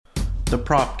The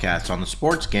Propcast on the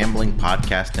Sports Gambling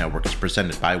Podcast Network is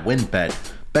presented by WynnBET.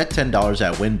 Bet $10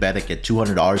 at WynnBET and get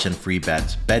 $200 in free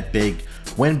bets. Bet big,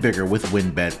 win bigger with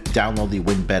WynnBET. Download the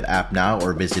WynnBET app now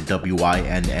or visit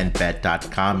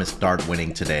wynnbet.com and start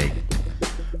winning today.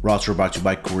 We're also brought to you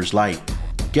by Coors Light.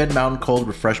 Get Mountain Cold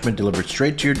refreshment delivered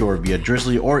straight to your door via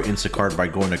Drizzly or Instacart by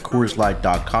going to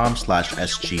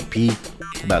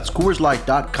CoorsLight.com/SGP. That's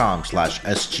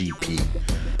CoorsLight.com/SGP.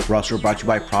 We're also brought to you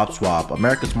by PropSwap,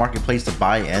 America's marketplace to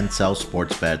buy and sell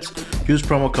sports bets. Use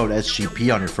promo code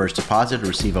SGP on your first deposit to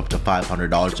receive up to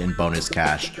 $500 in bonus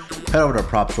cash. Head over to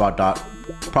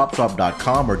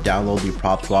PropSwap.com or download the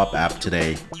PropSwap app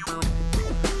today.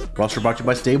 We're also brought to you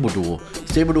by StableDuel.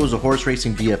 StableDuel is a horse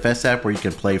racing DFS app where you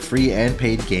can play free and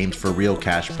paid games for real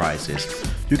cash prizes.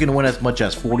 You can win as much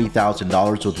as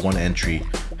 $40,000 with one entry.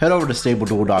 Head over to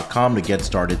StableDuel.com to get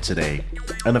started today.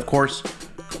 And of course,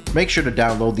 make sure to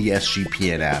download the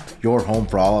SGPN app, your home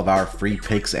for all of our free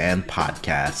picks and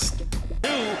podcasts.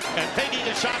 And taking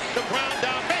a shot, the ground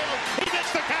downfield. He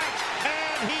gets the catch,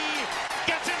 and he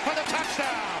gets in for the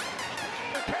touchdown.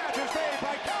 The catch is made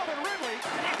by Calvin Ridley.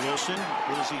 Wilson,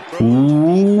 what does he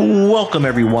throw? Welcome,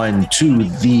 everyone, to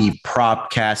the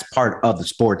Propcast, part of the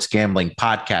Sports Gambling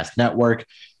Podcast Network.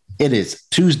 It is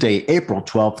Tuesday, April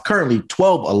 12th, currently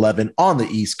 12:11 on the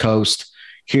East Coast,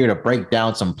 here to break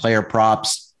down some player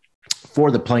props for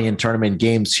the play-in tournament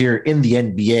games here in the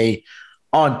NBA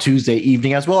on Tuesday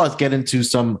evening, as well as get into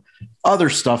some other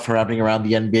stuff happening around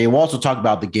the NBA. We'll also talk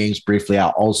about the games briefly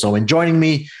out also. And joining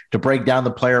me to break down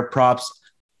the player props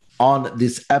on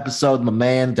this episode, my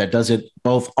man that does it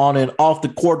both on and off the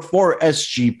court for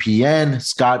SGPN,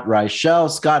 Scott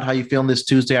Reichel. Scott, how you feeling this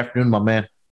Tuesday afternoon, my man?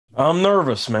 I'm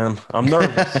nervous, man. I'm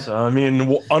nervous. I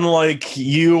mean, unlike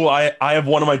you, I have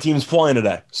one of my teams playing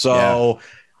today. So,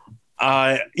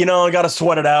 I got to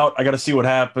sweat it out. I got to see what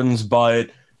happens. But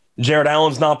Jared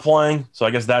Allen's not playing. So I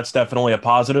guess that's definitely a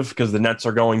positive because the Nets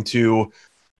are going to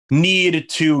need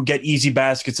to get easy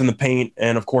baskets in the paint.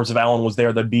 And, of course, if Allen was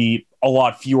there, there'd be a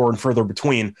lot fewer and further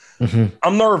between. Mm-hmm.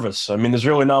 I'm nervous. I mean, there's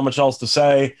really not much else to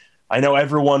say. I know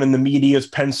everyone in the media is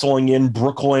penciling in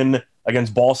Brooklyn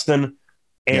against Boston.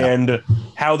 And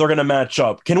how they're going to match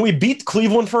up. Can we beat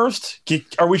Cleveland first?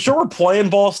 Are we sure we're playing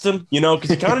Boston?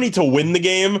 Because you kind of need to win the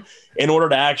game in order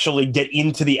to actually get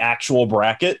into the actual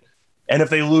bracket. And if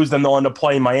they lose, then they'll end up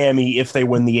playing Miami if they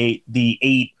win if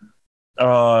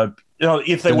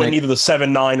they win either the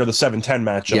 7-9 or the 7-10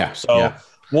 matchup.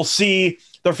 We'll see.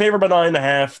 They're favored by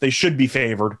 9.5. They should be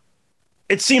favored.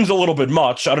 It seems a little bit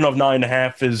much. I don't know if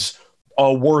 9.5 is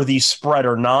a worthy spread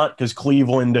or not, because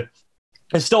Cleveland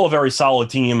is still a very solid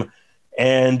team,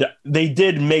 and they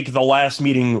did make the last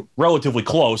meeting relatively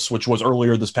close, which was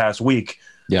earlier this past week.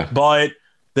 Yeah. But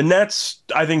the Nets,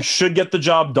 I think, should get the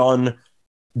job done.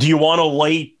 Do you want to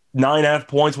lay 9.5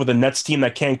 points with a Nets team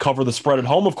that can't cover the spread at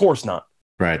home? Of course not.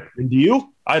 Right. And do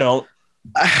you? I don't.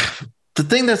 The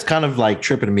thing that's kind of like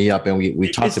tripping me up, and we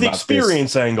talked about it's the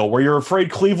experience angle where you're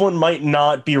afraid Cleveland might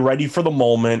not be ready for the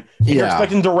moment. You're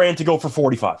expecting Durant to go for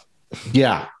 45.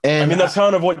 Yeah. And I mean, that's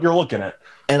kind of what you're looking at.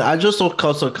 And I just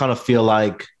also kind of feel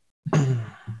like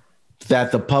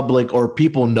that the public or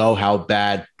people know how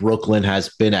bad Brooklyn has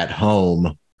been at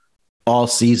home all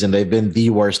season. They've been the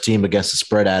worst team against the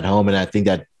spread at home. And I think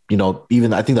that,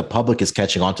 I think the public is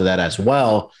catching on to that as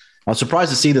well. I was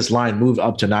surprised to see this line move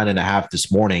up to 9.5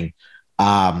 this morning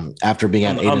after being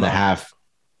at 8.5.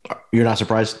 You're not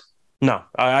surprised? No,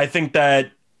 I think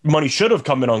that money should have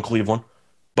come in on Cleveland,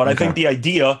 but I think the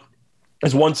idea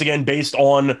is once again based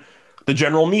on the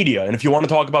general media. And if you want to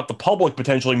talk about the public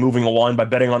potentially moving the line by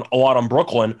betting on a lot on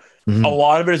Brooklyn, a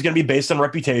lot of it is going to be based on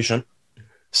reputation,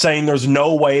 saying there's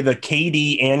no way that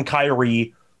KD and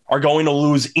Kyrie are going to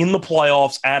lose in the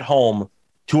playoffs at home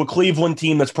to a Cleveland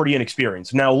team that's pretty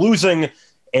inexperienced. Now, losing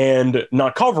and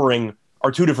not covering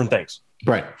are two different things.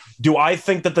 Right. Do I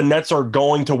think that the Nets are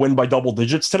going to win by double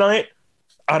digits tonight?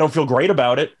 I don't feel great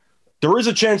about it. There is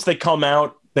a chance they come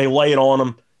out, they lay it on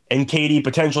them, and KD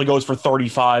potentially goes for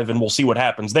 35, and we'll see what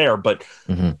happens there. But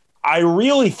I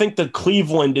really think that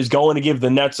Cleveland is going to give the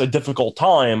Nets a difficult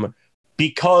time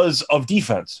because of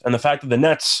defense and the fact that the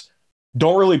Nets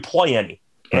don't really play any.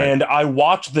 Right. And I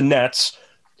watched the Nets,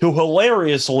 who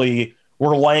hilariously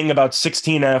were laying about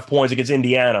 16.5 points against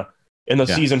Indiana in the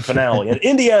season finale. And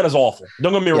Indiana's awful.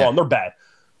 Don't get me wrong, they're bad.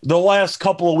 The last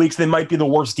couple of weeks, they might be the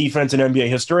worst defense in NBA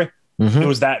history. It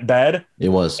was that bad. It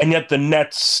was. And yet the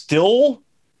Nets still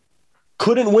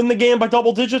couldn't win the game by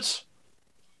double digits.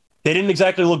 They didn't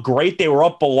exactly look great. They were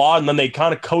up a lot, and then they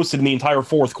kind of coasted in the entire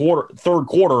third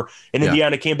quarter, and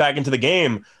Indiana came back into the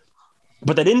game.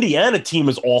 But that Indiana team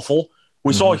is awful.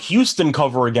 We saw Houston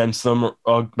cover against them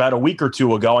about a week or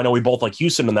two ago. I know we both like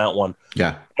Houston in that one.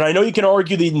 Yeah. And I know you can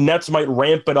argue the Nets might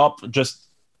ramp it up just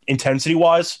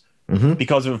intensity-wise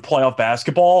because of playoff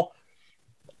basketball.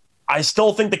 I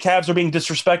still think the Cavs are being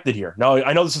disrespected here. Now,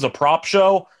 I know this is a prop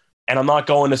show, and I'm not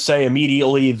going to say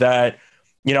immediately that,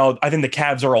 I think the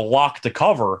Cavs are a lock to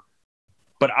cover,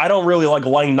 but I don't really like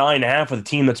laying 9.5 with a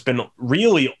team that's been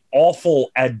really awful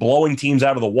at blowing teams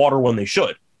out of the water when they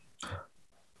should.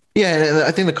 Yeah, and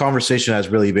I think the conversation has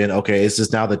really been, okay, is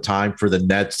this now the time for the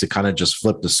Nets to kind of just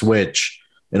flip the switch?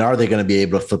 And are they going to be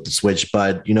able to flip the switch?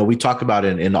 But, we talk about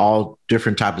it in all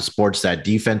different types of sports that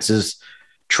defenses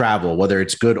travel, whether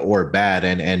it's good or bad.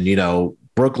 And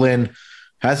Brooklyn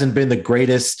hasn't been the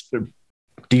greatest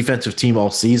defensive team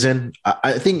all season.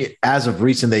 I think as of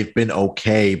recent, they've been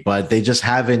okay, but they just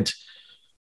haven't.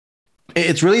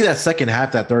 It's really that second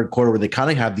half, that third quarter, where they kind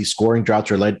of have these scoring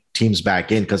droughts or let teams back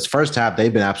in. Because first half,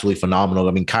 they've been absolutely phenomenal.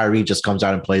 I mean, Kyrie just comes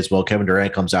out and plays well. Kevin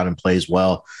Durant comes out and plays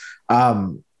well.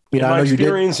 In my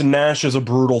experience, Nash is a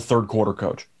brutal third quarter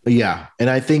coach. Yeah. And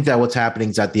I think that what's happening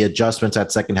is that the adjustments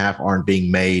at second half aren't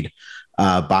being made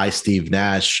by Steve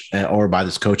Nash or by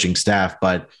this coaching staff.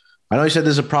 But I know you said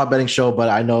this is a prop betting show, but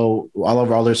I know all of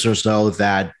our listeners know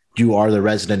that you are the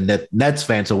resident Nets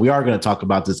fan. So we are going to talk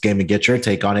about this game and get your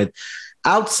take on it.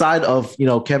 Outside of,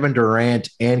 Kevin Durant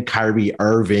and Kyrie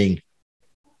Irving,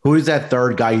 who is that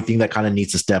third guy you think that kind of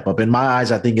needs to step up? In my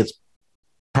eyes, I think it's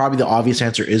probably the obvious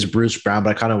answer is Bruce Brown, but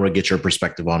I kind of want to get your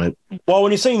perspective on it. Well,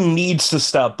 when you say needs to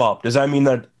step up, does that mean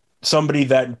that somebody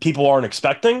that people aren't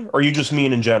expecting, or you just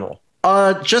mean in general?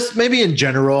 Just maybe in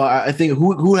general. I think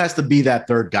who has to be that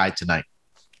third guy tonight?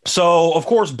 So, of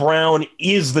course, Brown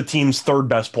is the team's third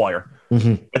best player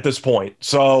at this point.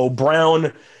 So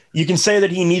Brown, you can say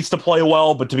that he needs to play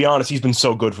well, but to be honest, he's been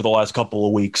so good for the last couple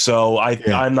of weeks. So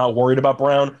I'm not worried about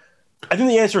Brown. I think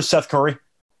the answer is Seth Curry.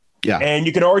 Yeah. And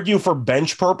you can argue for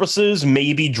bench purposes,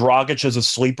 maybe Dragic is a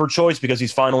sleeper choice because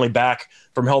he's finally back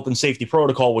from health and safety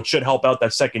protocol, which should help out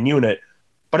that second unit.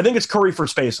 But I think it's Curry for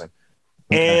spacing.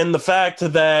 Okay. And the fact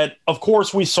that, of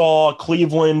course, we saw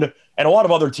Cleveland and a lot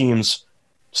of other teams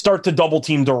start to double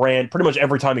team Durant pretty much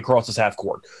every time he crosses half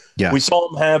court. Yeah. We saw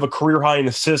him have a career high in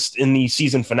assists in the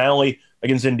season finale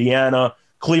against Indiana.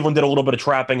 Cleveland did a little bit of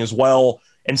trapping as well.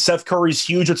 And Seth Curry's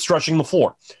huge at stretching the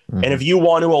floor. And if you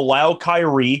want to allow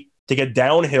Kyrie to get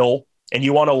downhill and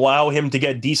you want to allow him to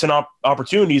get decent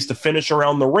opportunities to finish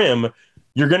around the rim,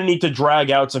 you're going to need to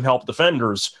drag out some help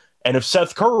defenders. And if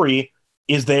Seth Curry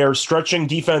is there stretching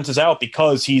defenses out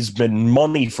because he's been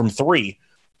money from three,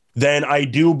 then I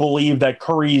do believe that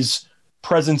Curry's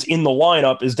presence in the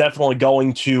lineup is definitely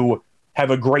going to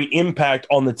have a great impact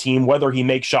on the team, whether he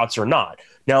makes shots or not.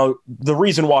 Now, the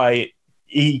reason why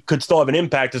he could still have an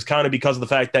impact is kind of because of the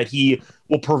fact that he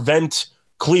will prevent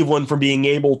Cleveland from being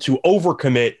able to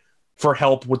overcommit for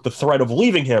help with the threat of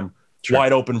leaving him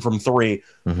wide open from three.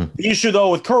 The issue,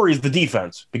 though, with Curry is the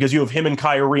defense, because you have him and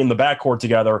Kyrie in the backcourt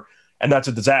together, and that's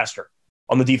a disaster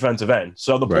on the defensive end.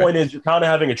 So the point is you're kind of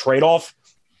having a trade-off,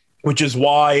 which is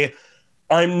why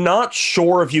I'm not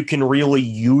sure if you can really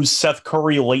use Seth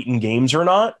Curry late in games or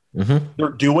not. They're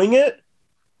doing it.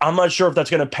 I'm not sure if that's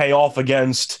going to pay off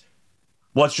against,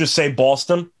 let's just say,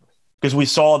 Boston, because we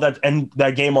saw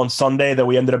that game on Sunday that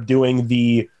we ended up doing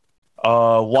the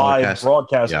live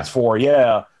broadcast for,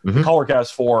 the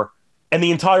Colorcast for, and the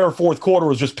entire fourth quarter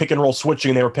was just pick and roll switching,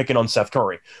 and they were picking on Seth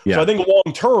Curry. So I think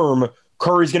long term,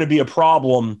 Curry's going to be a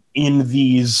problem in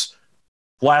these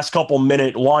last couple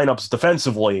minute lineups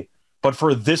defensively. But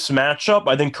for this matchup,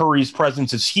 I think Curry's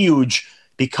presence is huge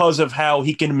because of how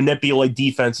he can manipulate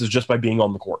defenses just by being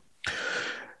on the court.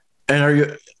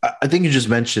 And I think you just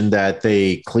mentioned that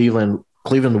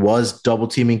Cleveland was double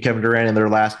teaming Kevin Durant in their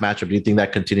last matchup. Do you think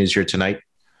that continues here tonight?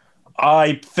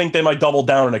 I think they might double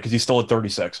down on it because he's still at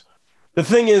 36. The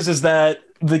thing is that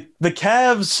the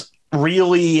Cavs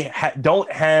really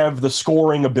don't have the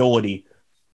scoring ability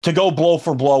to go blow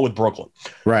for blow with Brooklyn.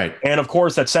 Right. And of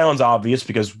course that sounds obvious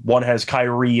because one has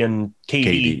Kyrie and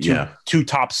KD, two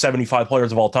top 75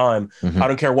 players of all time. I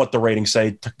don't care what the ratings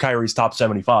say, Kyrie's top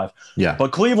 75. Yeah.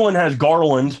 But Cleveland has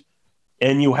Garland,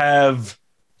 and you have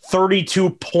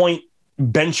 32-point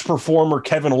bench performer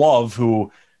Kevin Love,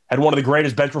 who had one of the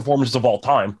greatest bench performances of all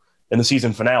time in the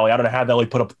season finale. I don't know how they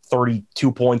put up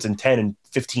 32 points and 10 in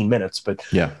 15 minutes, but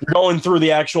you're going through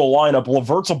the actual lineup.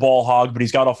 Levert's a ball hog, but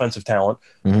he's got offensive talent.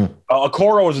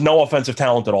 Okoro is no offensive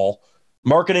talent at all.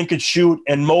 Markkanen could shoot,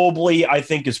 and Mobley, I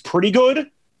think, is pretty good.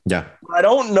 Yeah. I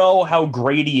don't know how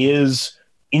great he is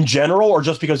in general or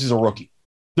just because he's a rookie.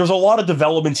 There's a lot of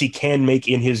developments he can make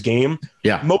in his game.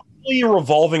 Yeah. Mobley really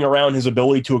revolving around his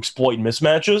ability to exploit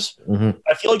mismatches.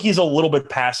 I feel like he's a little bit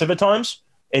passive at times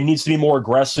and needs to be more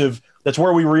aggressive. That's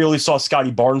where we really saw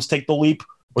Scotty Barnes take the leap,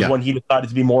 was when he decided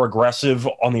to be more aggressive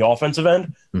on the offensive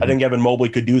end. I think Evan Mobley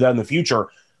could do that in the future.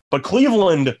 But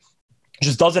Cleveland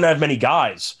just doesn't have many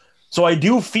guys. So I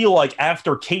do feel like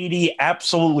after KD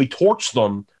absolutely torched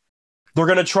them, they're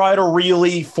going to try to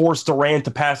really force Durant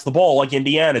to pass the ball like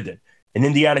Indiana did. And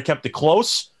Indiana kept it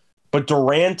close, but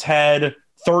Durant had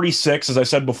 36, as I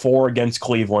said before, against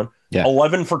Cleveland,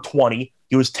 11 for 20.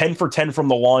 He was 10 for 10 from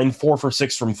the line, 4 for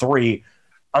 6 from 3.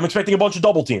 I'm expecting a bunch of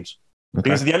double teams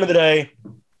because at the end of the day,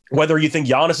 whether you think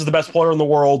Giannis is the best player in the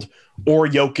world or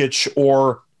Jokic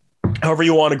or however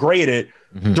you want to grade it,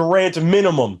 Durant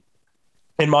minimum,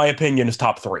 in my opinion, is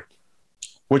top 3,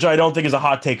 which I don't think is a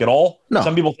hot take at all. No.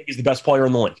 Some people think he's the best player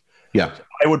in the league. Yeah.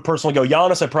 I would personally go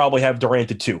Giannis. I probably have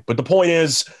Durant at 2. But the point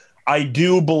is, I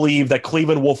do believe that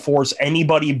Cleveland will force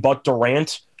anybody but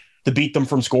Durant to beat them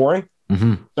from scoring.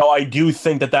 So I do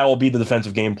think that will be the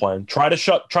defensive game plan. Try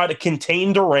to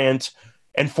contain Durant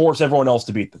and force everyone else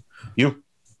to beat them. You?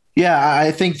 Yeah,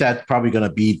 I think that's probably going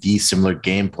to be the similar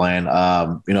game plan.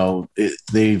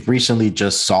 They recently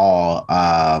just saw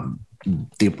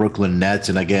the Brooklyn Nets.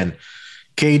 And again,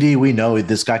 KD, we know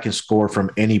this guy can score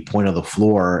from any point of the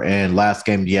floor. And last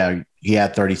game, he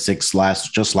had 36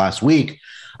 last week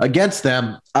against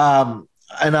them.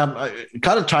 And I'm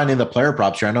kind of tying in the player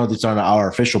props here. I know these aren't our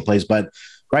official plays, but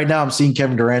right now I'm seeing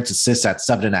Kevin Durant's assists at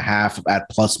 7.5 at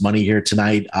plus money here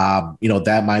tonight.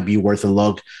 That might be worth a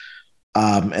look.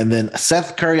 And then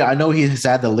Seth Curry, I know he has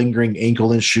had the lingering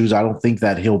ankle issues. I don't think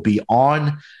that he'll be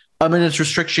on a minutes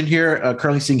restriction here.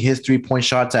 Currently seeing his 3-point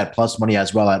shots at plus money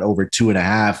as well at over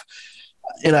 2.5.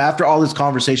 After all this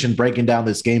conversation, breaking down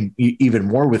this game even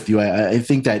more with you, I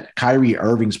think that Kyrie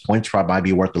Irving's points prop might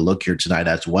be worth a look here tonight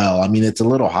as well. I mean, it's a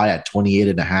little high at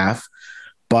 28.5,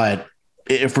 but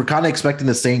if we're kind of expecting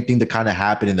the same thing to kind of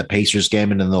happen in the Pacers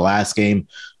game and in the last game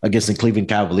against the Cleveland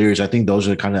Cavaliers, I think those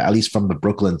are kind of, at least from the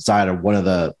Brooklyn side, are one of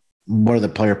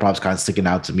the player props kind of sticking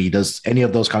out to me. Does any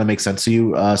of those kind of make sense to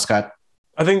you, Scott?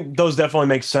 I think those definitely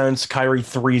make sense. Kyrie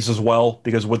threes as well,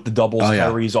 because with the doubles,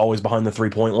 Kyrie's always behind the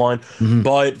 3-point line.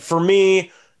 But for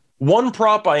me, one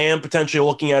prop I am potentially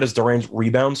looking at is Durant's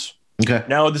rebounds. Okay.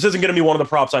 Now, this isn't going to be one of the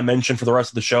props I mentioned for the rest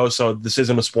of the show, so this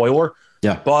isn't a spoiler.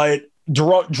 Yeah. But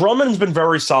Drummond's been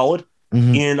very solid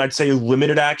in, I'd say,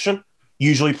 limited action.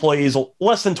 Usually plays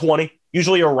less than 20,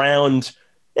 usually around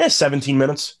 17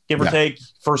 minutes, give or take,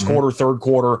 first quarter, third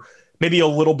quarter, maybe a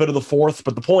little bit of the fourth.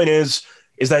 But the point is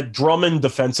that Drummond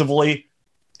defensively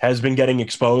has been getting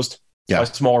exposed by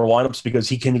smaller lineups because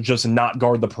he can just not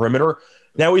guard the perimeter.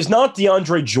 Now, he's not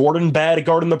DeAndre Jordan bad at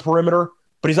guarding the perimeter,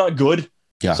 but he's not good.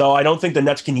 Yeah. So I don't think the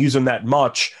Nets can use him that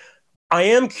much. I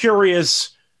am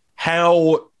curious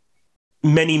how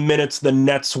many minutes the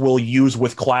Nets will use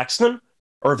with Claxton,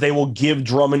 or if they will give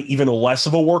Drummond even less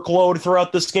of a workload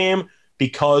throughout this game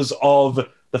because of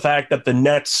the fact that the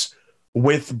Nets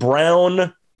with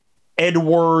Brown,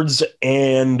 Edwards,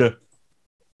 and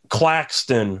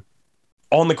Claxton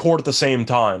on the court at the same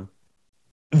time,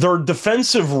 their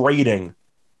defensive rating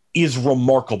is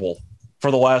remarkable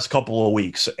for the last couple of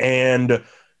weeks. And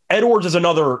Edwards is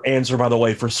another answer, by the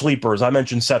way, for sleepers. I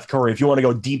mentioned Seth Curry. If you want to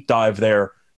go deep dive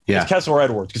there, it's Kessler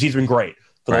Edwards, because he's been great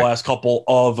for the last couple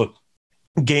of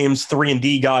games,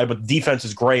 3-and-D guy, but defense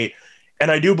is great. And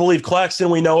I do believe Claxton,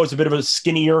 we know, is a bit of a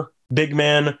skinnier big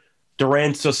man.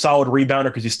 Durant's a solid rebounder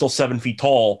because he's still 7 feet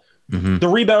tall. The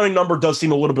rebounding number does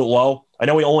seem a little bit low. I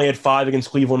know he only had 5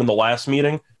 against Cleveland in the last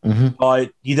meeting,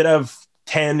 but he did have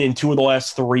 10 in 2 of the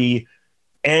last 3.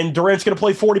 And Durant's going to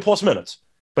play 40-plus minutes.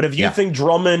 But if you think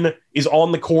Drummond is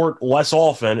on the court less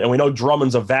often, and we know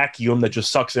Drummond's a vacuum that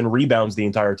just sucks in rebounds the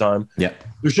entire time, there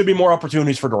should be more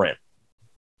opportunities for Durant.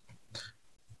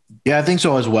 Yeah, I think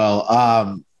so as well.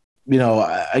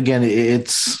 Again,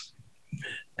 it's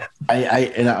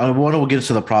I want to get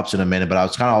into the props in a minute, but I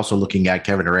was kind of also looking at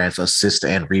Kevin Durant's assists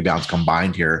and rebounds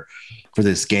combined here for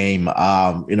this game.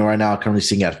 Right now I'm currently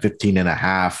seeing at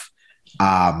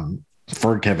 15.5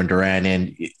 for Kevin Durant.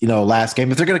 And, last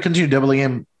game, if they're going to continue doubling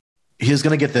him, he's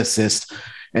going to get the assist.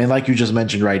 And like you just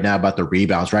mentioned right now about the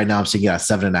rebounds, right now I'm seeing it at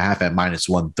 7.5 at minus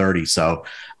 130. So,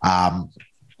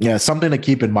 something to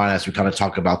keep in mind as we kind of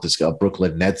talk about this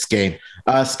Brooklyn Nets game.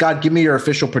 Scott, give me your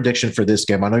official prediction for this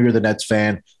game. I know you're the Nets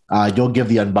fan. You'll give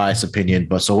the unbiased opinion,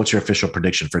 but so what's your official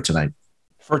prediction for tonight?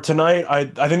 For tonight, I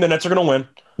think the Nets are going to win.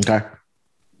 Okay.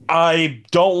 I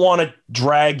don't want to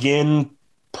drag in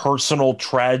personal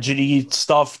tragedy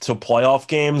stuff to playoff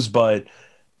games, but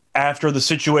after the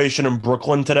situation in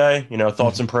Brooklyn today,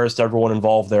 thoughts and prayers to everyone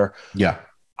involved there. Yeah.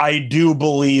 I do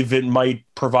believe it might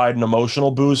provide an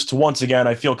emotional boost. Once again,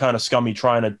 I feel kind of scummy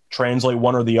trying to translate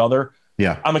one or the other.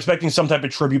 Yeah. I'm expecting some type of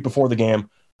tribute before the game.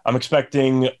 I'm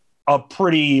expecting a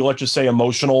pretty, let's just say,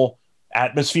 emotional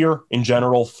atmosphere in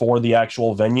general for the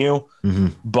actual venue. Mm-hmm.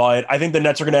 But I think the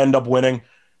Nets are going to end up winning.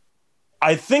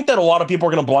 I think that a lot of people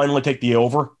are going to blindly take the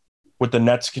over with the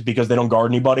Nets because they don't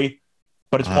guard anybody.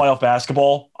 But it's playoff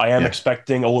basketball. I am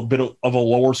expecting a little bit of a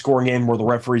lower scoring game where the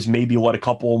referees maybe let a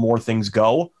couple more things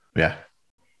go. Yeah.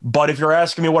 But if you're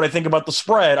asking me what I think about the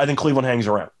spread, I think Cleveland hangs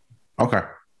around. Okay.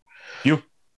 You?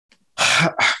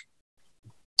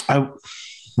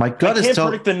 My gut I can't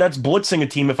predict the Nets blitzing a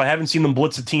team if I haven't seen them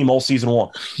blitz a team all season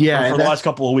long. Yeah. For the last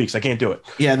couple of weeks. I can't do it.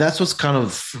 Yeah, that's what's kind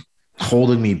of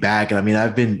holding me back. And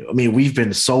we've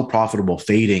been so profitable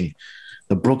fading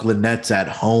the Brooklyn Nets at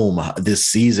home this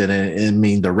season. And I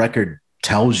mean, the record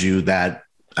tells you that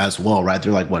as well, right?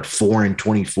 They're like, what,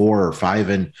 4-24 or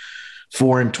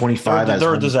 4-25.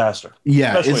 They're a disaster.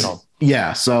 Yeah.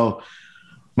 Yeah. So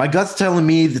my gut's telling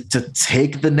me to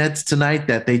take the Nets tonight,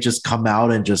 that they just come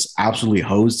out and just absolutely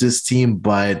hose this team.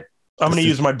 But I'm going to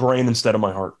use my brain instead of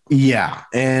my heart. Yeah.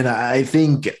 And I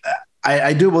think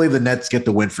I do believe the Nets get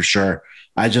the win for sure.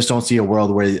 I just don't see a world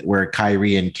where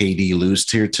Kyrie and KD lose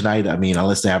here tonight. I mean,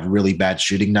 unless they have really bad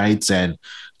shooting nights and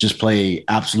just play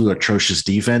absolute atrocious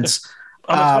defense.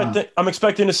 I'm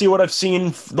expecting to see what I've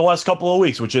seen the last couple of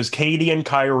weeks, which is KD and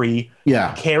Kyrie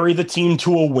carry the team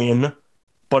to a win,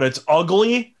 but it's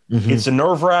ugly, it's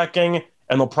nerve-wracking,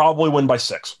 and they'll probably win by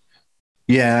 6.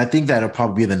 Yeah, I think that'll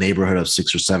probably be in the neighborhood of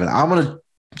 6 or 7. I'm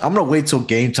gonna wait till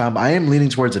game time. I am leaning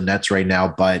towards the Nets right now,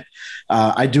 but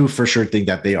I do for sure think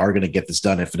that they are going to get this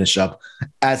done and finish up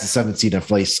as the 7th seed and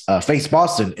face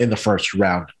Boston in the first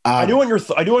round. I do want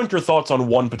your thoughts on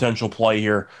one potential play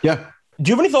here. Yeah. Do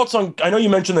you have any thoughts on? I know you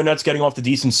mentioned the Nets getting off to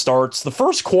decent starts. The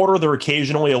first quarter, they're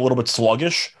occasionally a little bit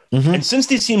sluggish, and since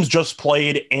these teams just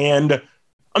played, and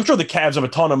I'm sure the Cavs have a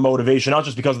ton of motivation, not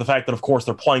just because of the fact that, of course,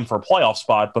 they're playing for a playoff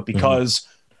spot, but because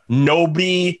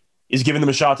nobody is giving them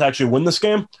a shot to actually win this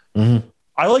game.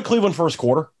 I like Cleveland first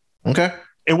quarter. Okay.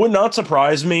 It would not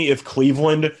surprise me if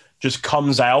Cleveland just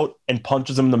comes out and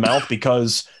punches them in the mouth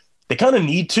because they kind of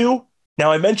need to.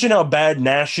 Now, I mentioned how bad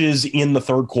Nash is in the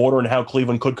third quarter and how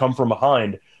Cleveland could come from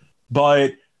behind.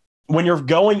 But when you're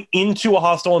going into a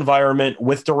hostile environment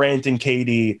with Durant and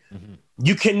KD,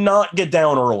 you cannot get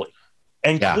down early.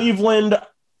 And Cleveland,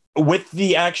 with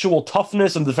the actual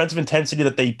toughness and defensive intensity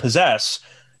that they possess,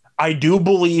 I do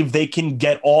believe they can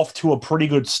get off to a pretty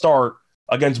good start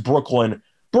against Brooklyn.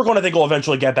 Brooklyn, I think, will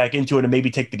eventually get back into it and maybe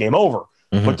take the game over.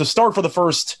 But to start for the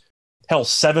first,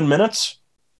 7 minutes,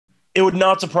 it would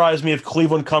not surprise me if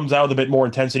Cleveland comes out with a bit more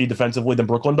intensity defensively than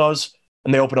Brooklyn does,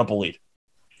 and they open up a lead.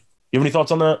 You have any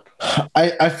thoughts on that?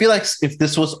 I feel like if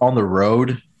this was on the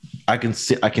road, I can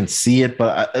see it,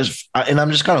 but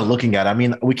I'm just kind of looking at it. I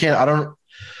mean, we can't. I don't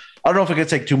know if we can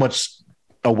take too much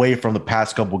away from the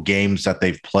past couple games that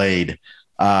they've played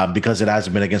because it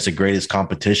hasn't been against the greatest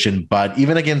competition. But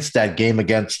even against that game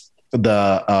against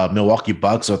the Milwaukee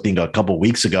Bucks, I think a couple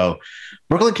weeks ago,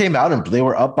 Brooklyn came out and they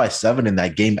were up by 7 in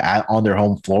that game on their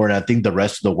home floor. And I think the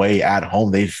rest of the way at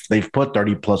home, they've put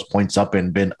 30 plus points up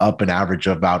and been up an average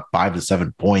of about 5 to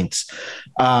 7 points.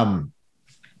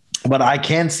 But I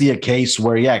can see a case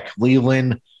where,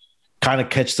 Cleveland kind of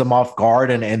catch them off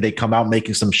guard and they come out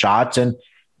making some shots. And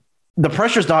the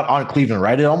pressure's not on Cleveland,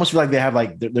 right? It almost feels like they have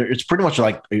it's pretty much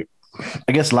like,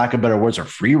 I guess, lack of better words, a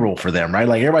free roll for them, right?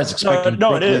 Like everybody's expecting.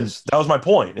 No, Brooklyn. It is. That was my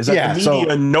point. Is that the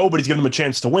media, nobody's giving them a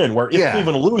chance to win. Where if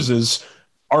Cleveland loses,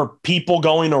 are people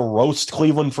going to roast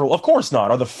Cleveland for? Of course not.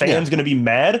 Are the fans going to be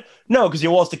mad? No, because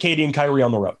you lost to KD and Kyrie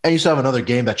on the road, and you still have another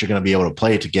game that you're going to be able to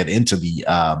play to get into the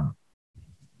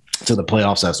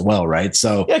playoffs as well, right?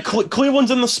 So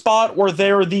Cleveland's in the spot where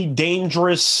they're the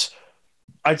dangerous,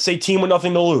 I'd say, team with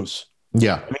nothing to lose.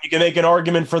 Yeah. I mean, you can make an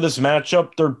argument for this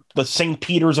matchup. They're the St.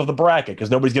 Peters of the bracket because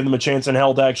nobody's giving them a chance in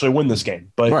hell to actually win this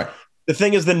game. But the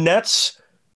thing is, the Nets,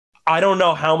 I don't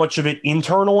know how much of it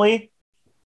internally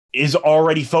is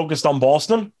already focused on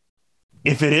Boston.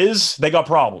 If it is, they got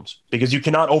problems because you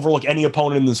cannot overlook any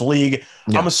opponent in this league.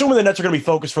 Yeah. I'm assuming the Nets are going to be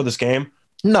focused for this game.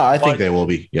 No, I think they will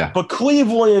be. Yeah. But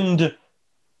Cleveland,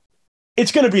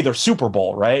 it's going to be their Super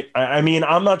Bowl, right? I mean,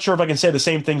 I'm not sure if I can say the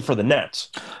same thing for the Nets.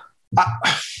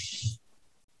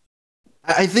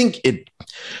 I think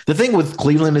the thing with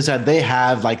Cleveland is that they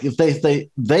have, like, if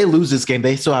they lose this game,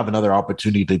 they still have another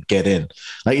opportunity to get in.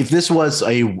 Like, if this was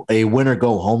a win or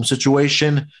go home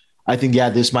situation, I think,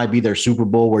 this might be their Super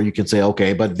Bowl where you can say,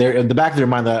 okay, but they're in the back of their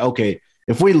mind that, okay,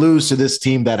 if we lose to this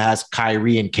team that has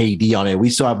Kyrie and KD on it, we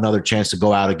still have another chance to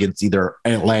go out against either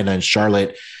Atlanta and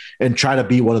Charlotte and try to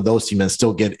be one of those teams and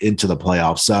still get into the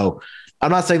playoffs. So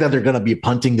I'm not saying that they're going to be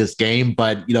punting this game,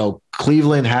 but,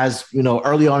 Cleveland has,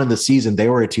 early on in the season, they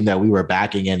were a team that we were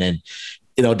backing in.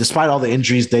 And, despite all the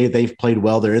injuries, they've played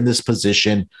well. They're in this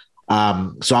position.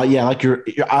 So yeah, like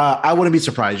I wouldn't be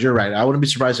surprised. You're right. I wouldn't be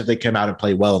surprised if they came out and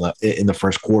played well in the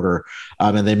first quarter,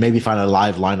 and then maybe find a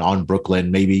live line on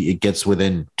Brooklyn. Maybe it gets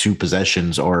within 2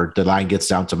 possessions, or the line gets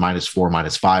down to -4,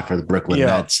 -5 for the Brooklyn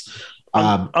Nets.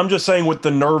 I'm just saying with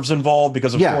the nerves involved,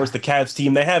 because of course the Cavs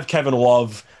team, they have Kevin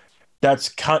Love,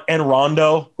 and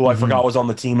Rondo, who I forgot was on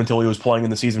the team until he was playing in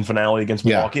the season finale against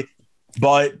Milwaukee,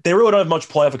 but they really don't have much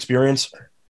playoff experience.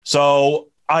 So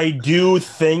I do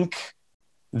think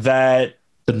that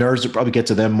the nerves would probably get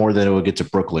to them more than it would get to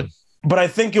Brooklyn. But I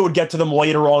think it would get to them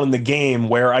later on in the game,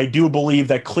 where I do believe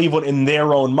that Cleveland, in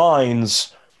their own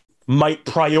minds, might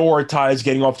prioritize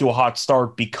getting off to a hot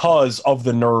start because of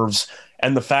the nerves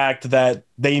and the fact that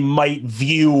they might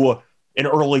view an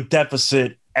early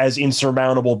deficit as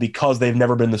insurmountable because they've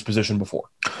never been in this position before.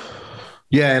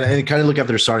 Yeah, and kind of look at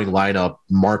their starting lineup: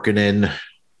 Markkanen,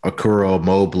 Okoro,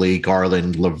 Mobley,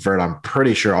 Garland, LeVert. I'm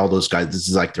pretty sure all those guys, this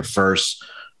is like their first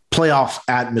playoff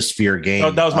atmosphere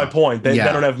game. That was my point. They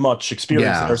don't have much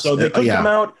experience there. So they could come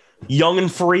out young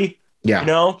and free,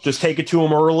 just take it to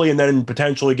them early and then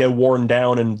potentially get worn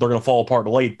down and they're going to fall apart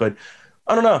late. But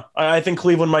I don't know. I think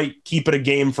Cleveland might keep it a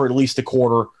game for at least a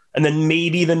quarter, and then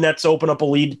maybe the Nets open up a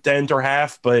lead to enter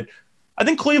half. But I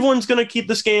think Cleveland's going to keep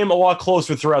this game a lot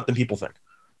closer throughout than people think.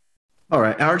 All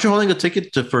right. Aren't you holding a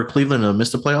ticket for Cleveland to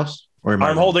miss the playoffs? Or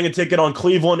I'm holding a ticket on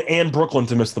Cleveland and Brooklyn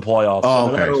to miss the playoffs. Oh, so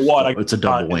no okay. matter what, it's a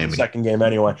double whammy. The second game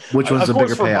anyway. Which one's the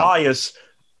bigger for payout? Bias,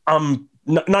 I'm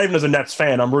not even as a Nets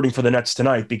fan, I'm rooting for the Nets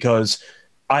tonight because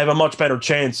I have a much better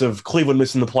chance of Cleveland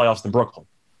missing the playoffs than Brooklyn.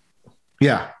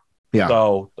 Yeah.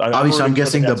 So obviously, I'm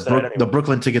guessing the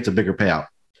Brooklyn ticket's a bigger payout.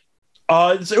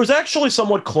 It was actually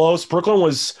somewhat close. Brooklyn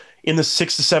was in the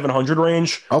 600 to 700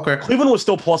 range. Okay. Cleveland was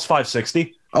still plus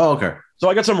 560. Oh, okay. So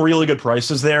I got some really good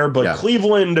prices there, but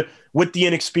Cleveland, with the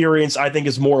inexperience, I think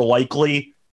is more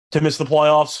likely to miss the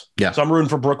playoffs. Yeah. So I'm rooting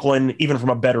for Brooklyn, even from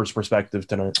a bettor's perspective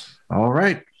tonight. All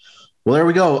right. Well, there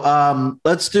we go.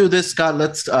 Let's do this, Scott.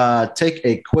 Let's take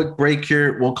a quick break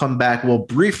here. We'll come back. We'll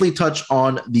briefly touch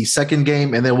on the second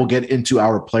game, and then we'll get into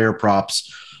our player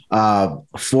props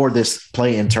for this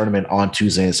play-in tournament on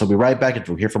Tuesday. So we'll be right back and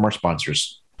we'll hear from our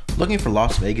sponsors. Looking for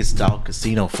Las Vegas-style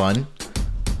casino fun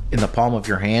in the palm of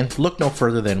your hand? Look no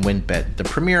further than WynnBET, the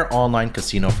premier online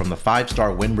casino from the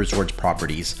 5-star Wynn Resorts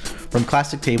properties. From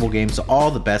classic table games to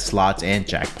all the best slots and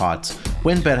jackpots,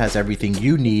 WynnBET has everything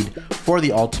you need for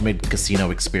the ultimate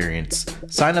casino experience.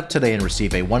 Sign up today and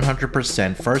receive a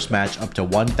 100% first match up to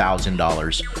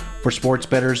 $1,000. For sports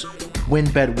bettors,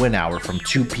 WynnBET Win Hour from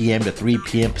 2 p.m. to 3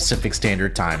 p.m. Pacific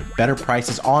Standard Time. Better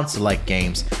prices on select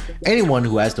games. Anyone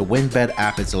who has the WynnBET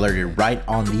app is alerted right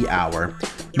on the hour.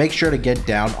 Make sure to get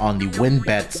down on the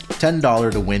WynnBET's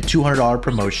 $10 to win $200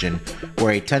 promotion,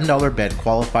 where a $10 bet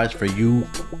qualifies for you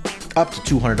up to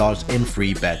 $200 in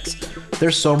free bets.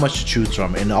 There's so much to choose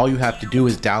from, and all you have to do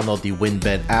is download the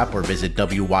WynnBET app or visit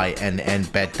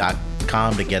wynnbet.com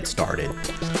to get started.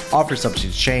 Offer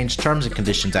subject to change. Terms and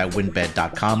conditions at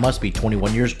wynnbet.com. Must be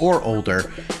 21 years or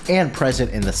older and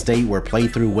present in the state where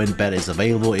playthrough WynnBET is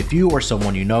available. If you or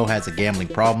someone you know has a gambling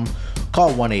problem,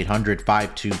 call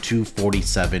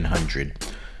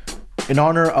 1-800-522-4700. In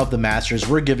honor of the Masters,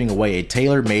 we're giving away a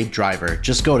tailor-made driver.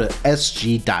 Just go to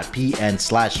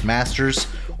sg.pn/masters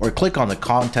or click on the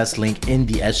contest link in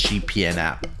the SGPN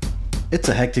app. It's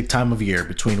a hectic time of year.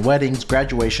 Between weddings,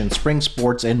 graduation, spring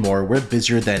sports, and more, we're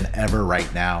busier than ever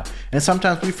right now. And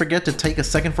sometimes we forget to take a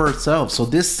second for ourselves. So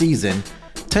this season,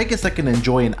 take a second and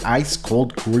enjoy an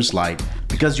ice-cold Coors Light,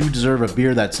 because you deserve a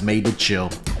beer that's made to chill.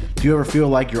 Do you ever feel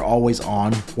like you're always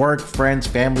on? Work, friends,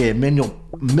 family, a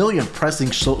million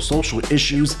pressing social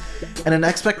issues, and an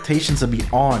expectation to be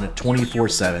on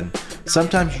 24/7.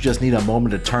 Sometimes you just need a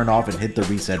moment to turn off and hit the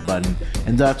reset button,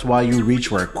 and that's why you reach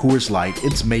for a Coors Light.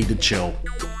 It's made to chill.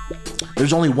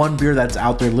 There's only one beer that's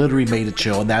out there literally made to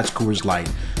chill, and that's Coors Light.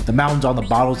 The mountains on the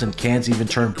bottles and cans even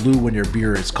turn blue when your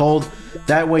beer is cold.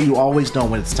 That way you always know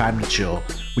when it's time to chill.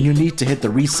 When you need to hit the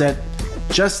reset,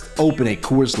 just open a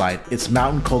Coors Light. It's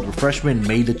mountain cold refreshment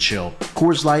made to chill.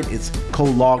 Coors Light is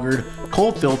cold lagered,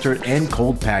 cold filtered, and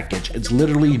cold packaged. It's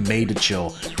literally made to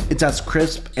chill. It's as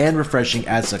crisp and refreshing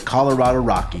as the Colorado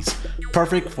Rockies.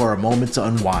 Perfect for a moment to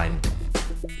unwind.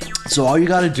 So all you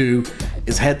gotta do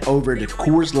is head over to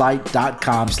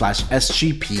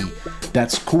CoorsLight.com/SGP.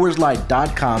 That's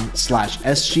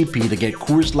CoorsLight.com/SGP to get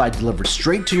Coors Light delivered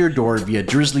straight to your door via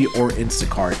Drizzly or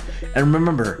Instacart. And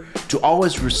remember to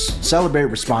always celebrate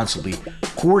responsibly.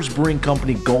 Coors Brewing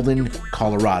Company, Golden,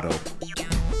 Colorado.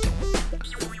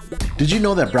 Did you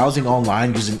know that browsing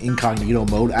online using incognito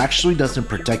mode actually doesn't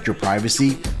protect your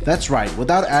privacy? That's right,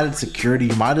 without added security,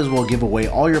 you might as well give away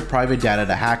all your private data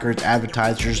to hackers,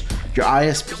 advertisers, your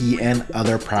ISP, and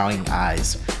other prying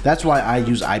eyes. That's why I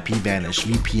use IPVanish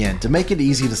VPN to make it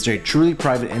easy to stay truly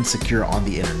private and secure on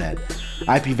the internet.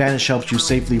 IPVanish helps you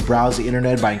safely browse the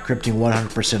internet by encrypting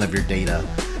 100% of your data.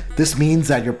 This means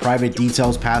that your private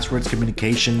details, passwords,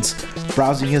 communications,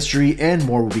 browsing history, and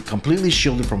more will be completely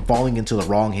shielded from falling into the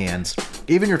wrong hands.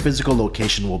 Even your physical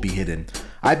location will be hidden.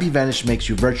 IPVanish makes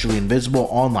you virtually invisible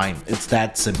online. It's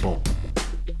that simple.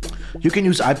 You can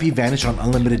use IPVanish on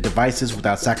unlimited devices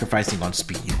without sacrificing on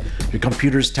speed. Your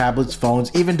computers, tablets, phones,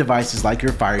 even devices like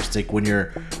your Fire Stick when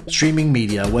you're streaming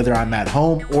media, whether I'm at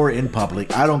home or in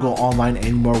public. I don't go online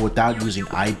anymore without using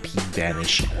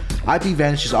IPVanish.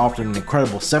 IPVanish is offering an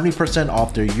incredible 70%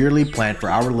 off their yearly plan for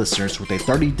our listeners with a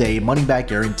 30-day money-back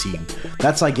guarantee.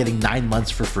 That's like getting 9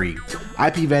 months for free.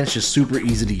 IPVanish is super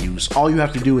easy to use. All you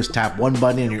have to do is tap one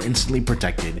button and you're instantly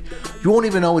protected. You won't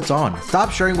even know it's on.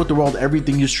 Stop sharing with the world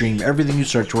everything you stream, everything you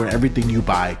search for, and everything you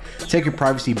buy. Take your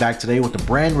privacy back today with the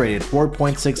brand rated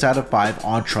 4.6 out of 5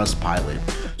 on Trustpilot.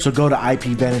 So go to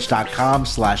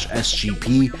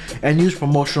ipvanish.com/SGP and use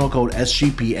promotional code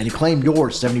SGP and claim your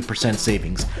 70%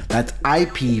 savings. That's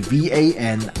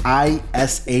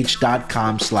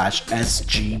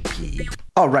ipvanish.com/SGP.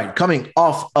 All right, coming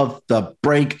off of the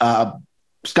break,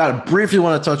 Scott, I briefly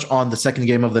want to touch on the second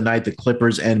game of the night, the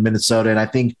Clippers and Minnesota. And I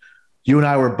think you and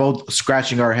I were both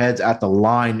scratching our heads at the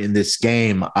line in this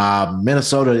game.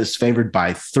 Minnesota is favored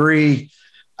by 3.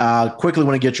 Quickly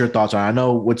want to get your thoughts on it. I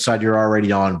know which side you're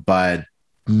already on, but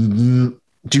do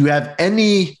you have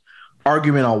any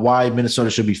argument on why Minnesota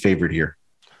should be favored here?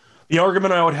 The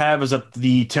argument I would have is that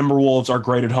the Timberwolves are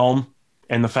great at home.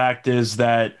 And the fact is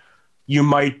that you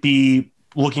might be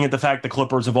looking at the fact the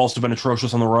Clippers have also been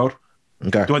atrocious on the road.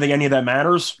 Okay. Do I think any of that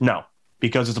matters? No,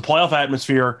 because it's a playoff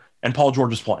atmosphere and Paul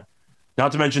George is playing.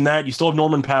 Not to mention that you still have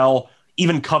Norman Powell.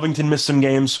 Even Covington missed some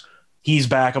games. He's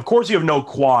back. Of course, you have no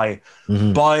Kawhi,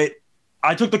 but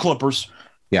I took the Clippers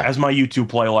as my YouTube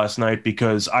play last night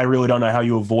because I really don't know how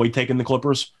you avoid taking the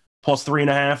Clippers plus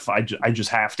 3.5. I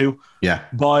just have to. Yeah.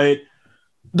 But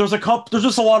there's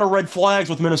just a lot of red flags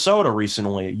with Minnesota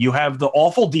recently. You have the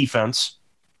awful defense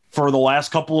for the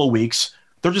last couple of weeks.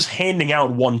 They're just handing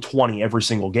out 120 every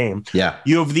single game. Yeah.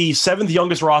 You have the 7th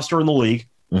youngest roster in the league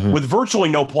with virtually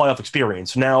no playoff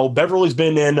experience. Now, Beverly's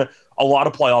been in a lot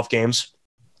of playoff games.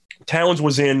 Towns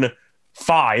was in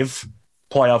 5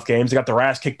 playoff games. They got their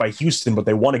ass kicked by Houston, but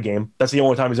they won a game. That's the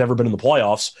only time he's ever been in the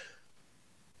playoffs.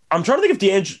 I'm trying to think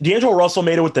if D'Angelo Russell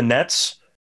made it with the Nets,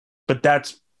 but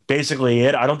that's basically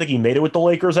it. I don't think he made it with the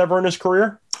Lakers ever in his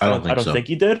career. I don't think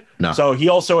he did. No. So he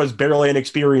also has barely any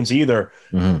experience either.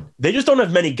 They just don't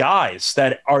have many guys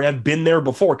that have been there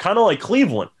before, kind of like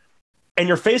Cleveland. And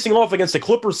you're facing off against a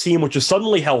Clippers team, which is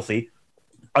suddenly healthy,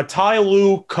 a Ty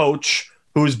Lue coach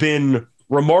who's been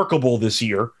remarkable this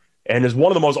year and is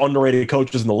one of the most underrated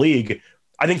coaches in the league.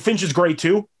 I think Finch is great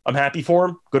too. I'm happy for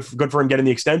him. Good for him getting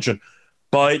the extension.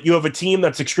 But you have a team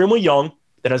that's extremely young,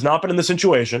 that has not been in this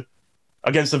situation,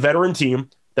 against a veteran team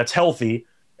that's healthy.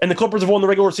 And the Clippers have won the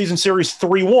regular season series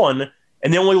 3-1,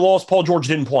 and the only loss Paul George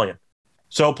didn't play in.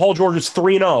 So Paul George is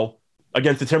 3-0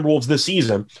 against the Timberwolves this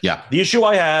season. Yeah. The issue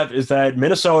I have is that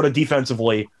Minnesota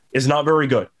defensively is not very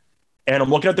good. And I'm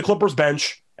looking at the Clippers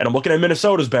bench, and I'm looking at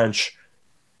Minnesota's bench.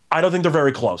 I don't think they're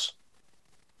very close.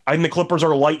 I think the Clippers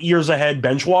are light years ahead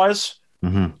bench-wise.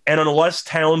 And unless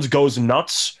Towns goes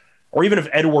nuts, or even if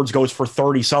Edwards goes for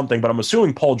 30-something, but I'm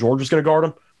assuming Paul George is going to guard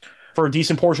him for a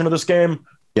decent portion of this game.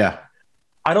 Yeah.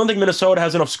 I don't think Minnesota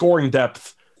has enough scoring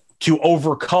depth to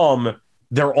overcome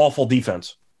their awful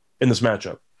defense in this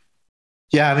matchup.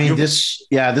 Yeah, I mean, this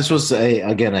was a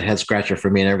head scratcher for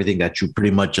me and everything that you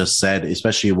pretty much just said,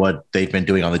 especially what they've been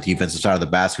doing on the defensive side of the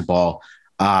basketball.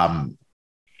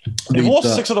 They've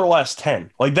lost 6 of their last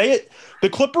 10. Like the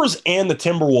Clippers and the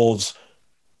Timberwolves,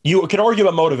 you can argue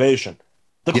about motivation.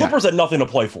 The Clippers had nothing to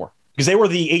play for because they were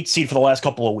the 8th seed for the last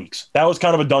couple of weeks. That was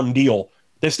kind of a done deal.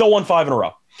 They still won 5 in a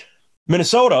row.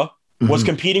 Minnesota was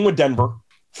competing with Denver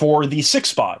for the 6th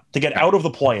spot to get out of the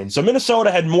play-in. So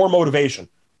Minnesota had more motivation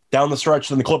down the stretch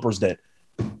than the Clippers did.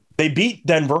 They beat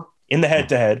Denver in the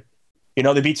head-to-head.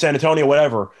 They beat San Antonio,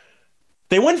 whatever.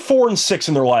 They went 4-6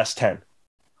 in their last 10.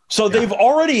 So they've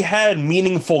already had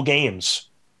meaningful games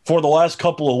for the last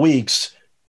couple of weeks,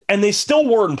 and they still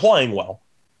weren't playing well.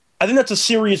 I think that's a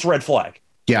serious red flag.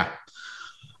 Yeah.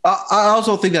 I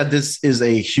also think that this is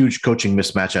a huge coaching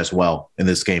mismatch as well in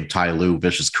this game. Ty Lue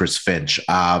versus Chris Finch.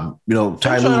 Ty Lue.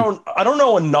 I don't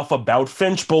know enough about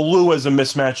Finch, but Lue is a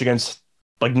mismatch against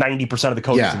like 90% of the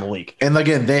coaches in the league. And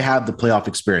again, they have the playoff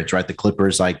experience, right? The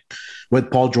Clippers, like with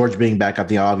Paul George being back, I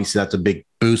think obviously that's a big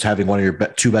boost having one of your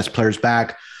two best players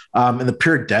back. And the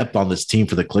pure depth on this team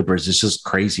for the Clippers is just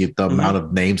crazy, the amount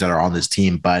of names that are on this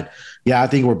team. But yeah, I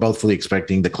think we're both fully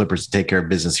expecting the Clippers to take care of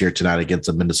business here tonight against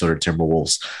the Minnesota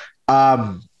Timberwolves.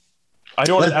 I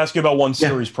do want to ask you about one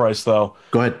series price, though.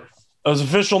 Go ahead. It was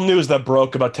official news that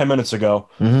broke about 10 minutes ago.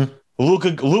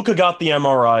 Luka got the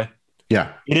MRI.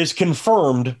 Yeah. It is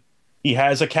confirmed he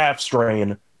has a calf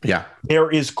strain. Yeah. There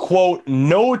is, quote,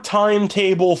 no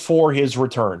timetable for his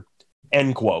return,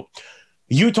 end quote.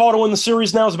 Utah to win the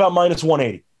series now is about minus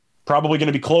 180. Probably going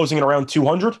to be closing at around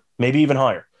 200, maybe even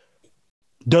higher.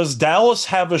 Does Dallas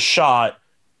have a shot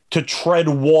to tread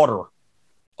water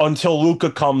until Luka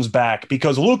comes back?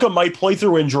 Because Luka might play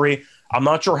through injury. I'm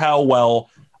not sure how well.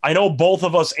 I know both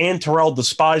of us and Terrell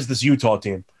despise this Utah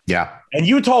team. Yeah. And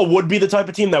Utah would be the type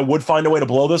of team that would find a way to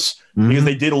blow this because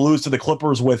they did lose to the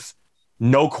Clippers with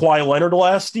no Kawhi Leonard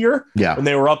last year. Yeah. And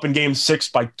they were up in game 6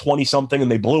 by 20-something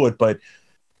and they blew it. But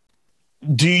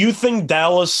do you think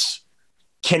Dallas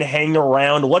can hang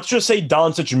around? Let's just say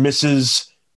Doncic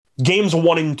misses games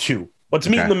 1 and 2. Let's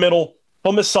meet in the middle.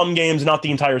 He'll miss some games, not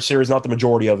the entire series, not the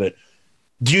majority of it.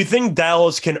 Do you think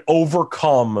Dallas can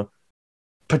overcome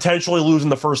potentially losing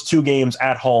the first 2 games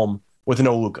at home with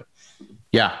no Luka?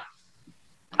 Yeah,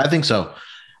 I think so.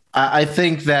 I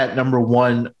think that, number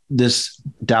one, this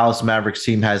Dallas Mavericks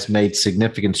team has made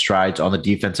significant strides on the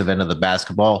defensive end of the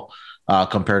basketball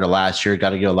compared to last year.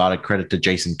 Got to give a lot of credit to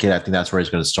Jason Kidd. I think that's where he's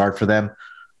going to start for them.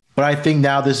 But I think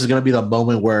now this is going to be the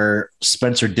moment where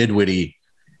Spencer Dinwiddie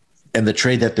and the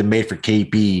trade that they made for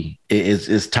KP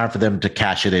is time for them to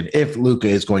cash it in if Luka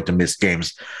is going to miss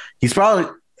games.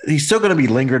 He's still going to be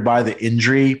lingered by the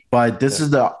injury, but this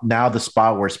is now the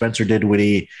spot where Spencer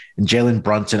Dinwiddie and Jalen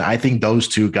Brunson, I think those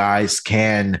two guys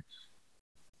can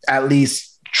at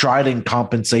least try to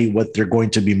compensate what they're going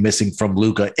to be missing from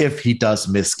Luka if he does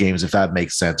miss games, if that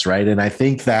makes sense, right? And I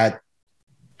think that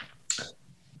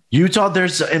Utah,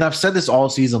 and I've said this all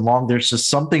season long, there's just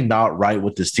something not right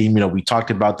with this team. We talked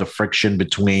about the friction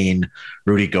between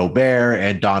Rudy Gobert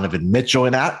and Donovan Mitchell,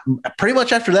 and pretty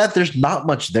much after that, there's not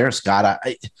much there, Scott.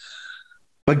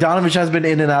 Bogdanovich has been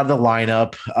in and out of the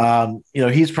lineup.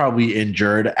 He's probably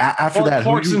injured. After that,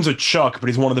 Clarkson's a chuck, but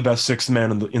he's one of the best sixth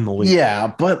men in the league.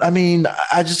 Yeah, but I mean,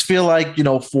 I just feel like,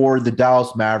 for the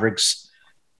Dallas Mavericks,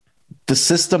 the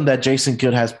system that Jason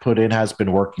Kidd has put in has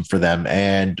been working for them.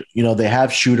 And, they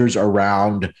have shooters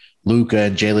around Luka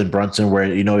and Jalen Brunson where,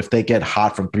 if they get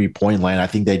hot from 3-point line, I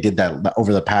think they did that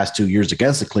over the past 2 years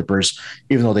against the Clippers,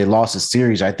 even though they lost the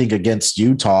series. I think against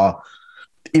Utah,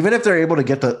 even if they're able to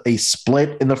get a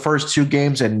split in the first 2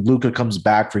 games and Luka comes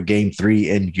back for game 3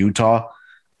 in Utah,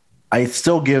 I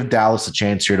still give Dallas a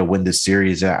chance here to win this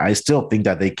series. I still think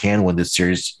that they can win this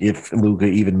series if Luka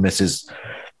even misses,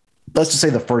 let's just say,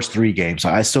 the first 3 games.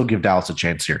 I still give Dallas a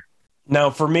chance here. Now,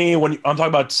 for me, when I'm talking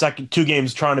about second 2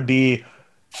 games, trying to be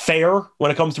fair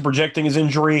when it comes to projecting his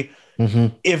injury,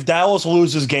 if Dallas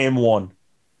loses game 1,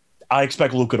 I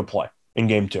expect Luka to play in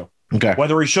game 2. Okay.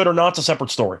 Whether he should or not, it's a separate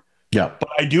story. Yeah. But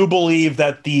I do believe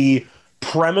that the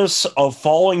premise of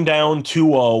falling down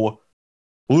 2-0,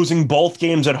 losing both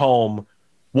games at home,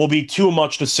 will be too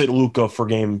much to sit Luka for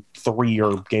game 3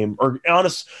 or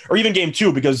even game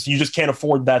 2, because you just can't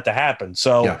afford that to happen.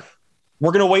 So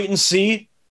we're going to wait and see.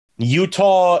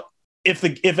 Utah, if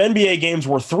NBA games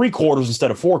were 3 quarters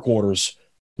instead of 4 quarters,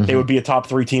 they would be a top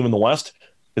 3 team in the West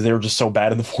because they were just so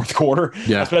bad in the fourth quarter,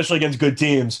 especially against good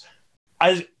teams.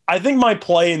 I think my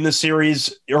play in this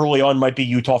series early on might be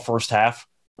Utah first half.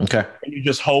 Okay. And you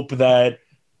just hope that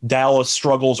Dallas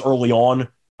struggles early on,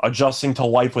 adjusting to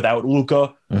life without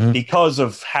Luka because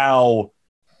of how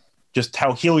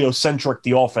heliocentric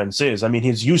the offense is. I mean,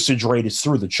 his usage rate is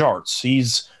through the charts.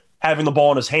 He's having the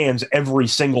ball in his hands every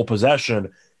single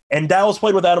possession. And Dallas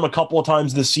played without him a couple of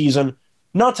times this season.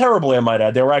 Not terribly, I might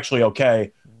add. They were actually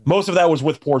okay. Most of that was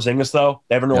with Porzingis, though.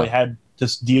 They haven't really had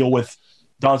to deal with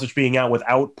Doncic being out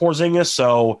without Porzingis.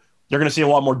 So you're going to see a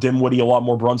lot more Dinwiddie, a lot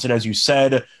more Brunson, as you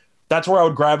said. That's where I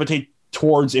would gravitate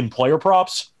towards in player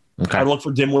props. Okay. I'd look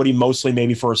for Dinwiddie mostly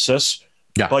maybe for assists.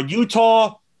 Yeah. But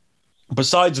Utah,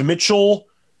 besides Mitchell,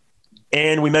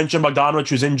 and we mentioned Bogdanovich,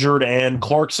 who's injured, and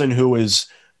Clarkson, who is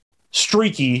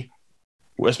streaky,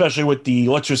 especially with the,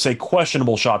 let's just say,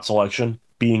 questionable shot selection,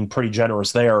 being pretty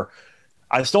generous there.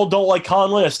 I still don't like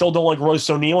Conley. I still don't like Royce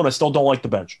O'Neal, and I still don't like the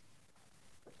bench.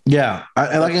 Yeah.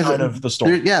 Like I kind said, of the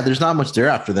story. there's not much there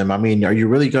after them. I mean, are you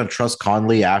really going to trust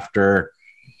Conley after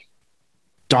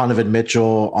Donovan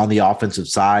Mitchell on the offensive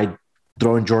side,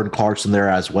 throwing Jordan Clarkson there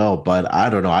as well? But I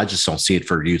don't know. I just don't see it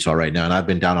for Utah right now. And I've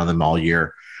been down on them all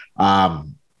year.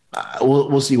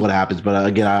 We'll see what happens. But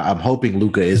again, I'm hoping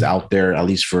Luka is out there at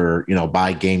least for,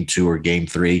 by game 2 or game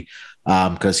 3,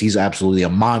 because he's absolutely a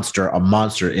monster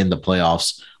in the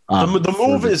playoffs. The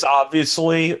move is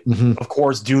obviously, of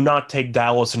course, do not take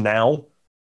Dallas now.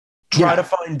 Try to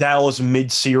find Dallas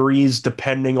mid-series,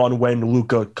 depending on when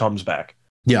Luka comes back.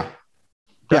 Yeah.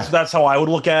 That's how I would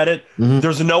look at it.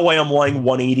 There's no way I'm laying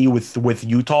 180 with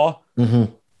Utah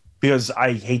because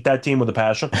I hate that team with a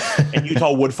passion. And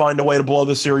Utah would find a way to blow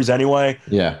this series anyway.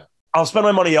 Yeah. I'll spend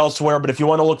my money elsewhere, but if you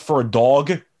want to look for a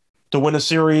dog to win a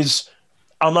series,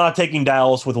 I'm not taking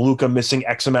Dallas with Luka missing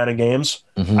X amount of games.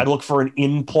 I'd look for an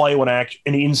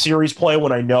in-series play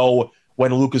when I know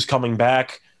when Luka's coming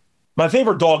back. My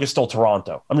favorite dog is still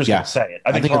Toronto. I'm just going to say it.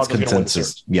 I think it's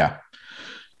consensus. Yeah.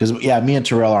 Because, me and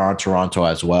Terrell are on Toronto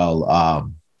as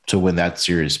well to win that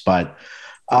series. But,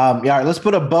 let's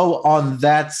put a bow on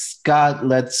that, Scott.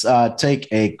 Let's take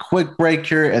a quick break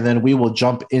here, and then we will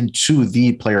jump into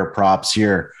the player props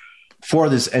here for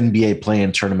this NBA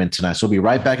play-in tournament tonight. So we'll be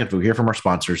right back after we hear from our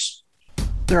sponsors.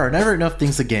 There are never enough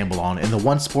things to gamble on, and the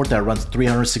one sport that runs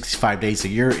 365 days a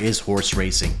year is horse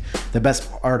racing. The best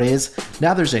part is,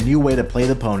 now there's a new way to play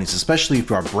the ponies, especially if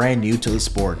you are brand new to the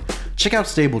sport. Check out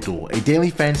Stable Duel, a daily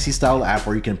fantasy-style app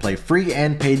where you can play free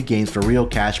and paid games for real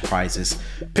cash prizes.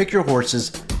 Pick your horses,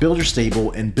 build your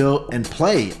stable, and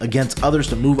play against others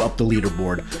to move up the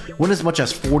leaderboard. Win as much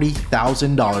as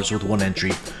 $40,000 with one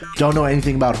entry. Don't know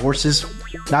anything about horses?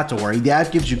 Not to worry, the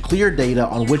app gives you clear data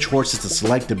on which horses to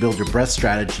select to build your best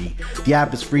strategy. The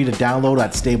app is free to download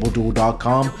at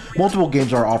StableDuel.com. Multiple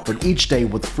games are offered each day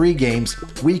with free games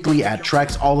weekly at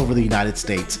tracks all over the United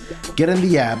States. Get in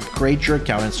the app, create your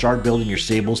account, and start building your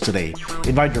stables today.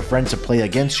 Invite your friends to play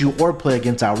against you or play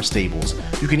against our stables.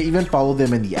 You can even follow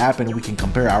them in the app and we can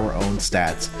compare our own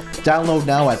stats. Download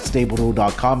now at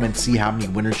StableDuel.com and see how many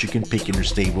winners you can pick in your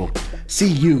stable. See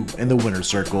you in the winner's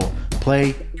circle.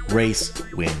 Play, race,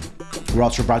 win. We're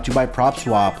also brought to you by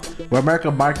PropSwap, where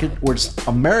America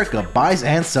buys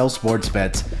and sells sports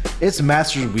bets. It's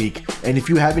Masters Week, and if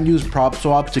you haven't used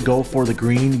PropSwap to go for the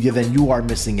green, then you are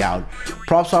missing out.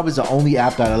 PropSwap is the only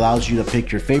app that allows you to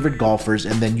pick your favorite golfers,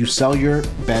 and then you sell your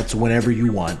bets whenever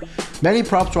you want. Many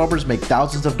PropSwappers make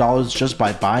thousands of dollars just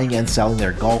by buying and selling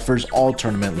their golfers all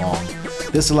tournament long.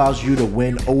 This allows you to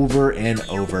win over and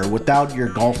over without your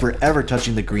golfer ever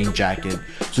touching the green jacket.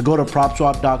 So go to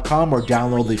PropSwap.com or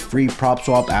download the free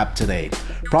PropSwap app today.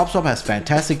 PropSwap has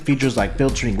fantastic features like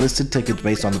filtering listed tickets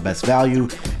based on the best value,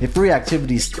 a free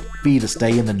activities fee to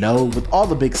stay in the know with all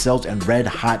the big sales and red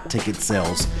hot ticket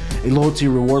sales, a loyalty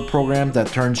reward program that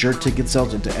turns your ticket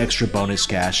sales into extra bonus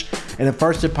cash, and a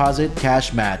first deposit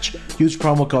cash match. Use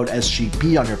promo code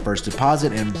SGP on your first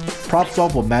deposit and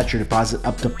PropSwap will match your deposit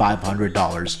up to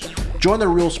 $500. Join the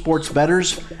real sports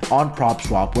bettors on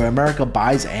PropSwap, where America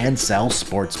buys and sells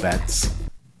sports bets.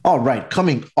 All right,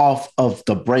 coming off of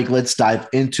the break, let's dive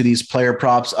into these player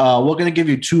props. We're going to give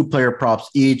you 2 player props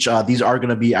each. These are going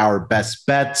to be our best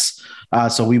bets.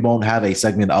 So we won't have a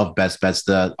segment of best bets.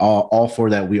 All 4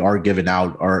 that we are giving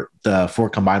out, or the 4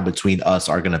 combined between us,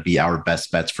 are going to be our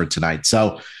best bets for tonight.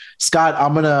 So, Scott,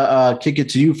 I'm going to kick it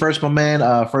to you first, my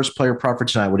man. First player prop for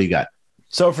tonight. What do you got?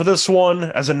 So for this one,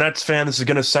 as a Nets fan, this is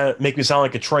going to make me sound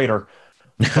like a traitor.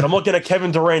 But I'm looking at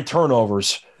Kevin Durant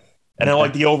turnovers, and I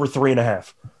like the over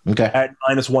 3.5. Okay. At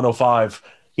 -105.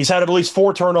 He's had at least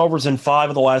 4 turnovers in 5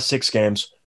 of the last 6 games.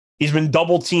 He's been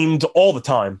double teamed all the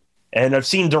time. And I've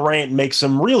seen Durant make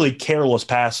some really careless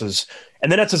passes.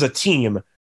 And the Nets as a team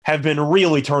have been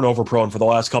really turnover prone for the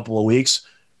last couple of weeks.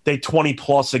 They 20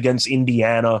 plus against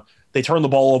Indiana. They turn the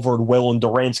ball over at will, and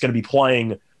Durant's going to be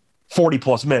playing 40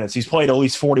 plus minutes. He's played at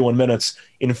least 41 minutes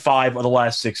in 5 of the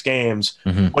last 6 games.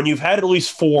 When you've had at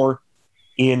least 4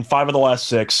 in 5 of the last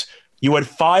 6, you had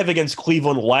 5 against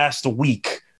Cleveland last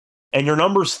week, and your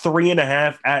number's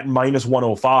 3.5 at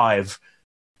 -105.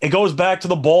 It goes back to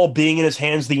the ball being in his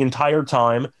hands the entire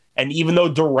time. And even though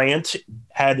Durant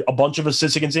had a bunch of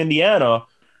assists against Indiana,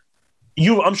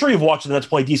 I'm sure you've watched the Nets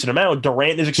play a decent amount.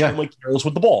 Durant is extremely careless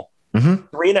with the ball.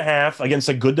 3.5 against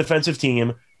a good defensive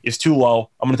team is too low.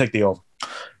 I'm going to take the over.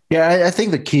 Yeah, I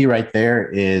think the key right there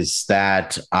is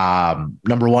that,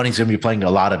 number one, he's going to be playing a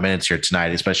lot of minutes here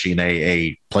tonight, especially in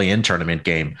a play-in tournament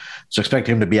game. So expect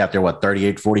him to be out there,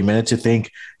 38, 40 minutes, you think?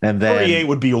 And then 38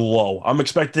 would be low. I'm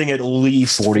expecting at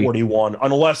least 41,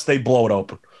 unless they blow it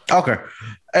open. Okay.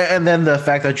 And then the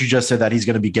fact that you just said that he's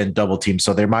going to be getting double teamed.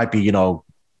 So there might be,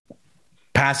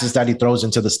 passes that he throws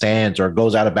into the stands or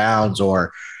goes out of bounds,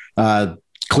 or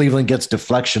Cleveland gets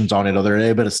deflections on it, or they're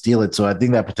able to steal it. So I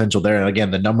think that potential there. And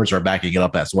again, the numbers are backing it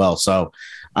up as well. So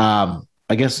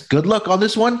I guess good luck on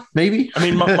this one, maybe. I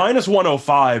mean, minus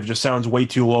 105 just sounds way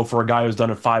too low for a guy who's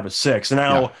done it 5 of 6. And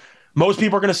now most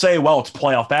people are going to say, well, it's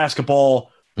playoff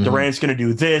basketball. Durant's going to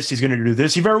do this. He's going to do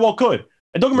this. He very well could.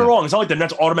 And don't get me wrong, it's not like the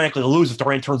Nets automatically lose if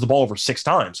Durant turns the ball over 6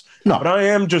 times. No. But I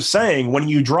am just saying, when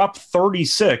you drop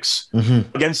 36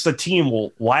 against the team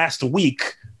last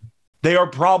week, they are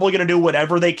probably going to do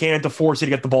whatever they can to force you to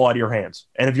get the ball out of your hands.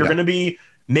 And if you're going to be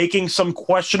making some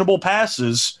questionable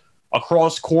passes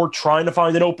across court trying to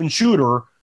find an open shooter,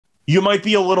 you might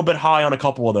be a little bit high on a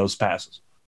couple of those passes.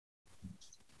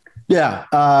 Yeah.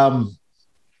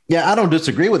 I don't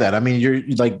disagree with that. I mean,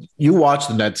 you watch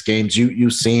the Nets games,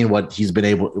 you've seen what he's been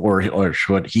able or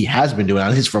what he has been doing,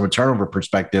 at least from a turnover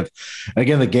perspective.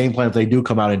 Again, the game plan, if they do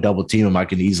come out and double team him, I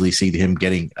can easily see him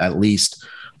getting at least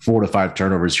 4 to 5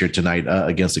 turnovers here tonight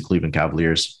against the Cleveland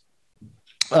Cavaliers.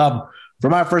 For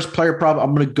my first player prop,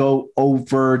 I'm going to go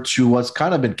over to what's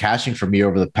kind of been cashing for me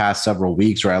over the past several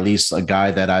weeks, or at least a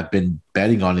guy that I've been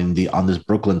betting on on this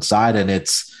Brooklyn side, and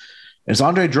it's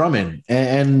Andre Drummond.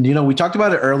 And we talked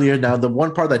about it earlier. Now, the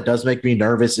one part that does make me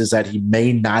nervous is that he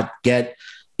may not get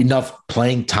enough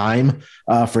playing time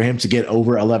for him to get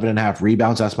over 11.5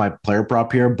 rebounds. That's my player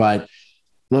prop here. But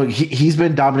look, he's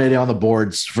been dominating on the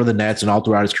boards for the Nets and all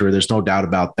throughout his career. There's no doubt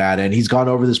about that. And he's gone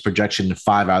over this projection in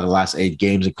 5 out of the last 8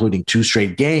 games, including 2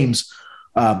 straight games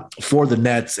for the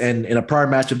Nets. And in a prior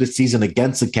matchup this season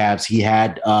against the Cavs, he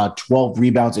had 12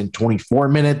 rebounds in 24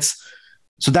 minutes.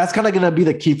 So that's kind of going to be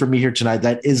the key for me here tonight.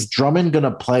 That is Drummond going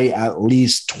to play at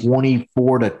least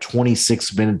 24 to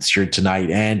 26 minutes here tonight.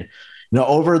 And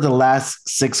over the last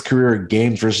 6 career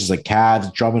games versus the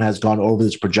Cavs, Drummond has gone over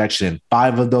this projection in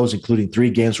 5 of those, including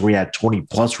 3 games where he had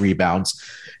 20-plus rebounds.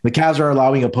 The Cavs are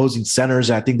allowing opposing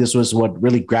centers, and I think this was what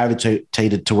really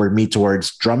gravitated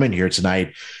towards Drummond here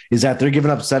tonight, is that they're giving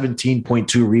up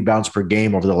 17.2 rebounds per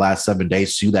game over the last 7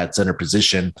 days to that center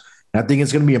position. And I think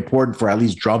it's going to be important for at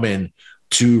least Drummond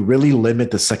to really limit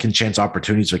the second chance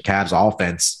opportunities for Cavs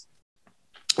offense.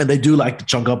 And they do like to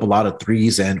chunk up a lot of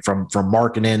threes, and from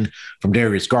Markkanen, from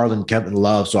Darius Garland, Kevin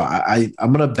Love. So I'm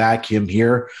going to back him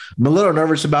here. I'm a little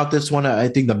nervous about this one. I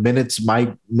think the minutes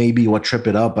might maybe what trip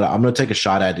it up, but I'm going to take a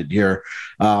shot at it here.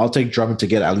 I'll take Drummond to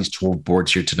get at least 12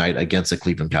 boards here tonight against the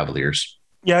Cleveland Cavaliers.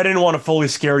 Yeah, I didn't want to fully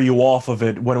scare you off of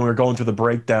it when we were going through the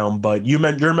breakdown, but you're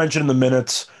mentioning the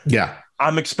minutes. Yeah.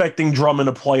 I'm expecting Drummond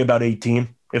to play about 18.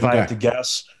 If I have to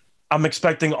guess, I'm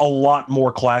expecting a lot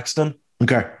more Claxton.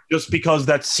 Okay. Just because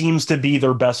that seems to be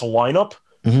their best lineup.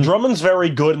 Drummond's very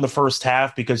good in the first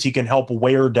half because he can help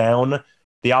wear down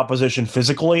the opposition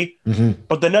physically.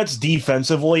 But the Nets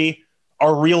defensively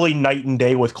are really night and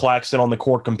day with Claxton on the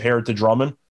court compared to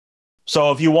Drummond.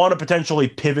 So if you want to potentially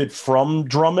pivot from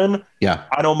Drummond,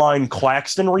 I don't mind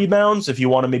Claxton rebounds. If you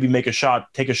want to maybe take a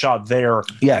shot there.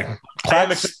 Yeah.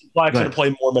 I'm expecting Claxton to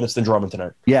play more minutes than Drummond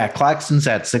tonight. Yeah, Claxton's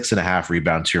at 6.5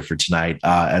 rebounds here for tonight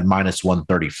at minus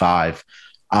 135.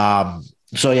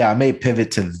 So yeah, I may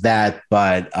pivot to that,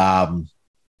 but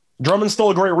Drummond's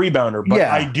still a great rebounder. But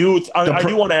I do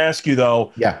want to ask you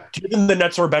though. Yeah, do you think the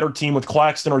Nets are a better team with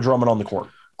Claxton or Drummond on the court?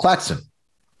 Claxton.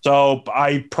 So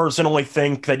I personally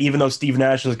think that even though Steve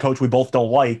Nash is a coach we both don't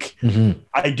like,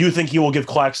 I do think he will give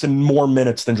Claxton more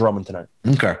minutes than Drummond tonight.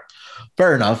 Okay.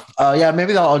 Fair enough. Yeah,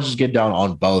 maybe I'll just get down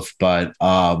on both, but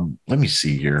let me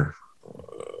see here.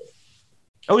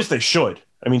 At least they should.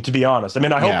 I mean, to be honest. I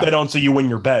mean, I hope they don't say you win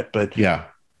your bet, but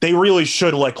they really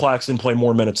should let Claxton play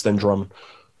more minutes than Drummond.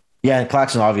 Yeah, and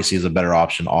Claxton obviously is a better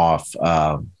option off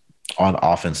on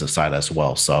offensive side as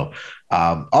well. So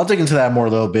I'll dig into that more a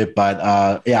little bit, but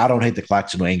I don't hate the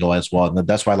Claxton angle as well. And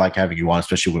that's why I like having you on,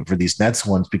 especially for these Nets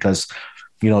ones, because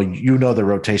the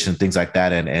rotation and things like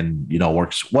that, and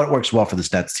what works well for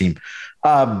this Nets team.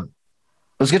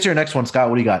 Let's get to your next one, Scott.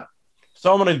 What do you got?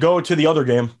 So I'm going to go to the other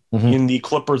game in the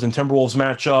Clippers and Timberwolves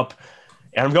matchup,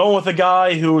 and I'm going with a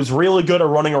guy who is really good at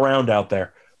running around out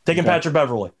there. Taking Patrick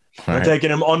Beverley. I'm taking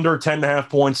him under 10.5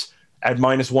 points at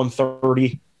minus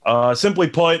 130. Simply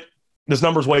put, this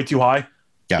number's way too high.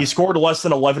 Yeah. He scored less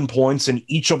than 11 points in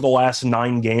each of the last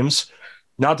 9 games.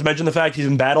 Not to mention the fact he's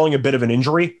been battling a bit of an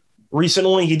injury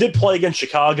recently. He did play against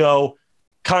Chicago.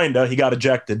 Kinda. He got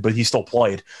ejected, but he still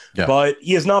played. Yeah. But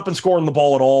he has not been scoring the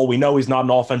ball at all. We know he's not an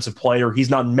offensive player. He's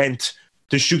not meant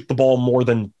to shoot the ball more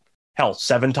than,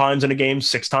 7 times in a game,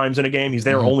 6 times in a game. He's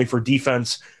there only for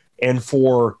defense and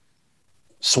for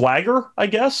swagger, I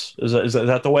guess. Is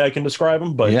that the way I can describe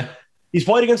him? But he's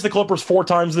played against the Clippers 4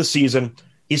 times this season.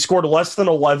 He scored less than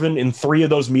 11 in 3 of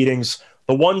those meetings.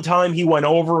 The one time he went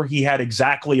over, he had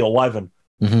exactly 11.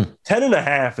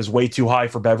 10.5 is way too high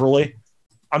for Beverly.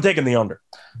 I'm taking the under.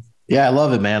 Yeah, I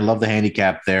love it, man. Love the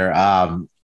handicap there.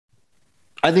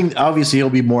 I think obviously he'll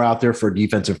be more out there for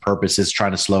defensive purposes,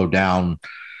 trying to slow down.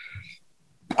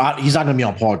 He's not going to be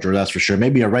on Paul George, that's for sure.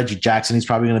 Maybe a Reggie Jackson. He's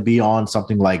probably going to be on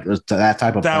something like that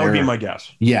type of player. That would be my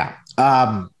guess. Yeah.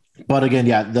 But again,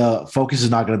 yeah, the focus is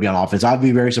not going to be on offense. I'd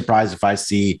be very surprised if I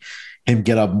see him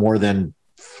get up more than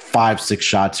 5-6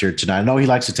 shots here tonight. I know he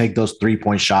likes to take those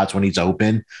 3-point shots when he's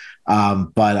open.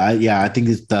 But I think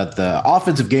the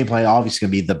offensive game plan obviously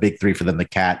going to be the big three for them, the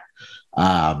Cat,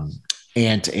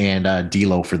 and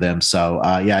D'Lo for them. So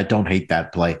I don't hate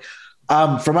that play.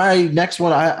 For my next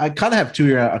one, I kind of have two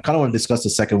here. I kind of want to discuss the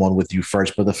second one with you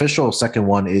first, but the official second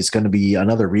one is going to be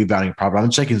another rebounding problem.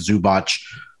 I'm checking Zubac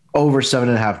over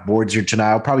 7.5 boards here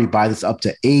tonight. I'll probably buy this up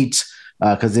to 8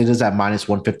 because it is at minus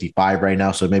 155 right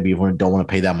now. So maybe you don't want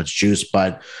to pay that much juice.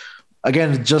 But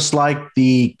again, just like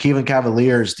the Cleveland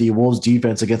Cavaliers, the Wolves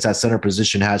defense against that center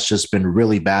position has just been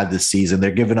really bad this season.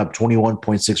 They're giving up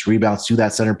 21.6 rebounds to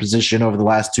that center position over the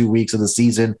last 2 weeks of the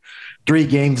season. 3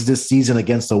 games this season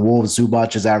against the Wolves,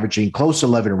 Zubac is averaging close to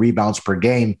 11 rebounds per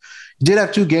game. He did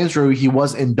have 2 games where he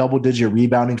was in double-digit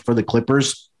rebounding for the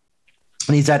Clippers,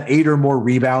 and he's had 8 or more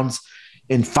rebounds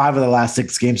in 5 of the last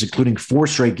 6 games, including 4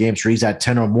 straight games where he's had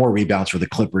 10 or more rebounds for the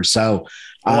Clippers. So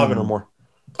 11 or more.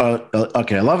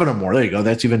 Okay, 11 or more. There you go.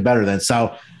 That's even better then.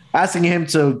 So asking him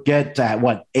to get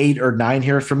to 8 or 9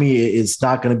 here for me is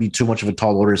not going to be too much of a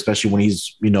tall order, especially when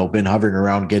he's been hovering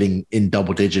around getting in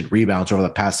double-digit rebounds over the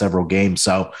past several games.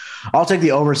 So I'll take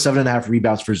the over 7.5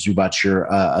 rebounds for Zubac here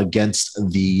against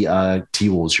the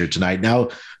T-Wolves here tonight. Now,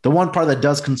 the one part that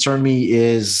does concern me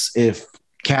is if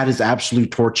Cat is absolutely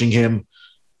torching him,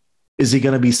 is he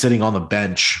going to be sitting on the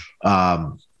bench?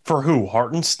 For who?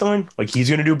 Hartenstein? Like he's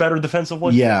going to do better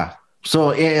defensively? Yeah.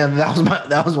 So, and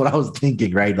that was what I was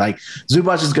thinking, right? Like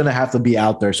Zubac is going to have to be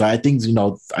out there. So I think,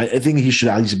 I think he should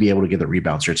at least be able to get the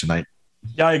rebounds here tonight.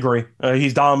 Yeah, I agree.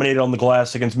 He's dominated on the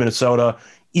glass against Minnesota,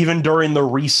 even during the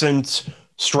recent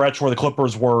stretch where the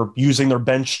Clippers were using their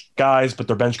bench guys, but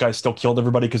their bench guys still killed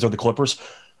everybody because they're the Clippers.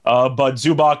 But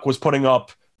Zubac was putting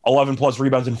up 11 plus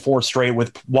rebounds in 4 straight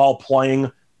while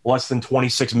playing less than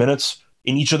 26 minutes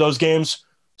in each of those games.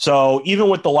 So even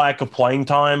with the lack of playing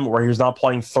time, where he's not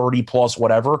playing 30 plus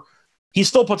whatever, he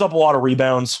still puts up a lot of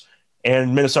rebounds,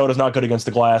 and Minnesota's not good against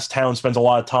the glass. Towns spends a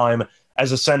lot of time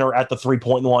as a center at the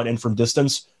 3-point line and from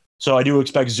distance. So I do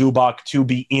expect Zubac to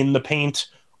be in the paint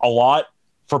a lot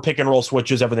for pick and roll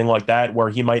switches, everything like that, where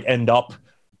he might end up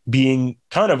being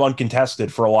kind of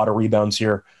uncontested for a lot of rebounds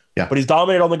here. Yeah. But he's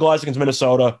dominated on the glass against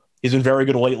Minnesota. He's been very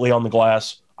good lately on the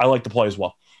glass. I like the play as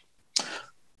well.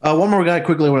 One more guy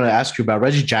quickly I want to ask you about,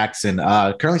 Reggie Jackson.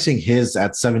 Currently seeing his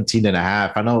at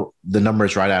 17.5. I know the number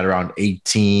is right at around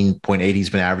 18.8. He's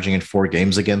been averaging in 4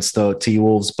 games against the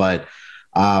T-Wolves. But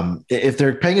if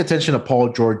they're paying attention to Paul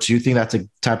George, do you think that's a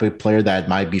type of player that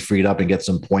might be freed up and get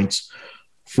some points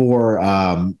for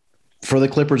the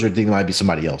Clippers, or do you think it might be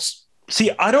somebody else?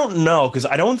 See, I don't know, because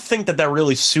I don't think that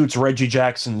really suits Reggie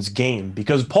Jackson's game,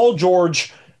 because Paul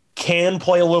George can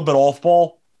play a little bit off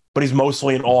ball, but he's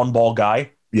mostly an on-ball guy.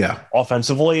 Yeah.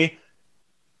 Offensively.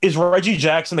 Is Reggie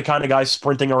Jackson the kind of guy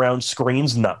sprinting around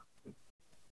screens? No.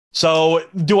 So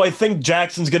do I think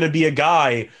Jackson's going to be a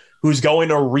guy who's going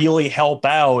to really help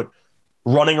out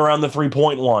running around the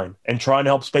 3-point line and trying to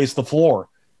help space the floor?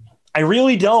 I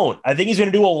really don't. I think he's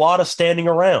going to do a lot of standing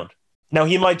around. Now,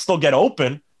 he might still get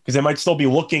open because they might still be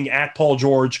looking at Paul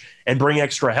George and bring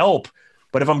extra help.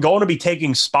 But if I'm going to be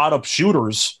taking spot-up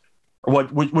shooters,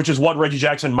 which is what Reggie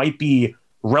Jackson might be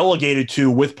relegated to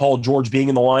with Paul George being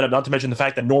in the lineup, not to mention the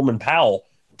fact that Norman Powell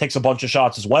takes a bunch of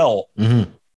shots as well.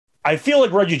 Mm-hmm. I feel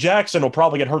like Reggie Jackson will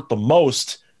probably get hurt the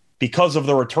most because of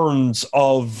the returns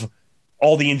of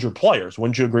all the injured players.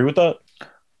 Wouldn't you agree with that?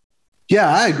 Yeah,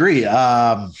 I agree. So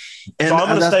I'm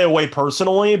going to stay away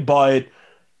personally, but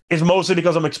it's mostly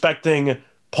because I'm expecting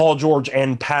Paul George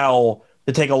and Powell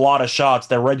to take a lot of shots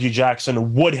that Reggie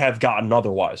Jackson would have gotten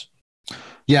otherwise.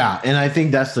 Yeah, and I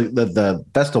think that's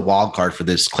the wild card for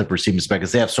this Clippers team,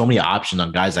 because they have so many options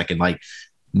on guys that can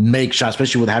make shots,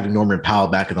 especially with having Norman Powell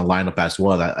back in the lineup as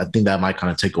well. I think that might kind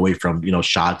of take away from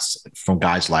shots from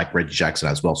guys like Reggie Jackson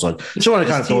as well. So I just want to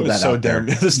kind of throw that out there.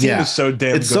 This team is so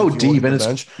damn. It's so deep, and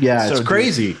it's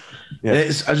crazy. Yeah.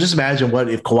 I just imagine what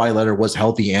if Kawhi Leonard was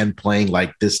healthy and playing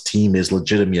like this team is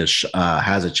legitimate,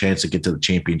 has a chance to get to the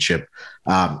championship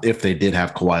if they did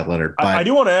have Kawhi Leonard. But I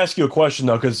do want to ask you a question,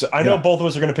 though, because I know both of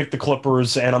us are going to pick the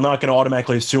Clippers, and I'm not going to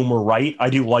automatically assume we're right. I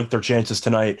do like their chances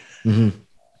tonight. Mm-hmm.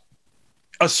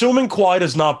 Assuming Kawhi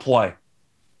does not play,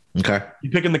 Okay. You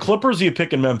picking the Clippers or you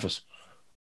picking Memphis?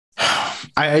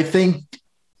 I think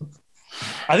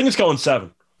it's going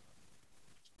 7.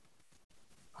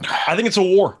 I think it's a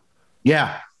war.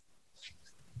 Yeah.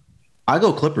 I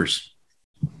go Clippers.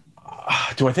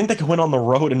 Do I think they can win on the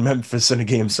road in Memphis in a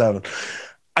game 7?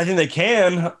 I think they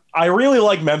can. I really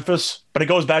like Memphis, but it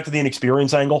goes back to the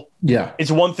inexperience angle. Yeah.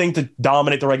 It's one thing to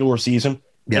dominate the regular season.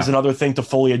 Yeah. It's another thing to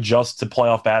fully adjust to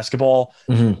playoff basketball.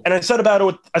 Mm-hmm. And I said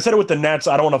it with the Nets.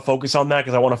 I don't want to focus on that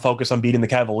because I want to focus on beating the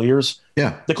Cavaliers.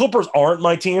 Yeah. The Clippers aren't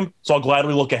my team, so I'll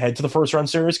gladly look ahead to the first round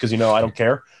series because, I don't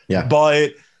care. Yeah.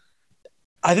 But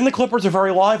I think the Clippers are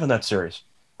very live in that series.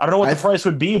 I don't know what the price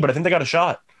would be, but I think they got a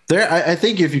shot. I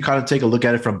think if you kind of take a look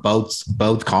at it from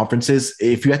both conferences,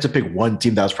 if you had to pick one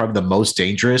team that was probably the most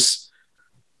dangerous,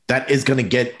 that is going to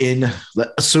get in,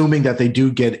 assuming that they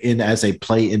do get in as a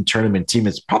play-in tournament team,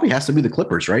 it probably has to be the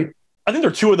Clippers, right? I think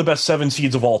they're 2 of the best 7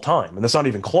 seeds of all time, and that's not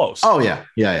even close. Oh,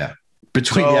 yeah.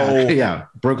 Between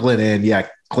Brooklyn and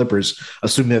Clippers,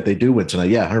 assuming that they do win tonight.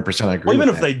 Yeah, 100% I agree. Well,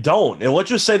 even if they don't, and let's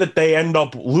just say that they end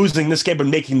up losing this game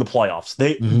and making the playoffs.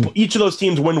 Each of those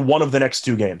teams win one of the next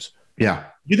 2 games. Yeah.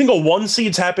 You think a 1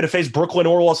 seed's happy to face Brooklyn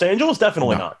or Los Angeles?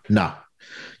 Definitely not. No.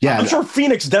 Yeah. I'm sure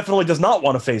Phoenix definitely does not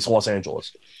want to face Los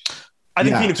Angeles. I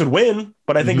think Phoenix would win,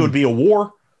 but I think it would be a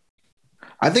war.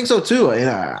 I think so too.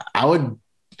 And I would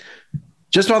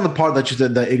just on the part that you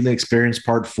said, the inexperienced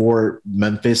part for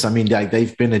Memphis. I mean,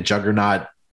 they've been a juggernaut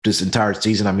this entire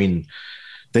season. I mean,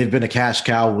 they've been a cash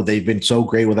cow. They've been so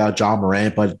great without John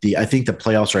Morant, but I think the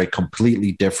playoffs are a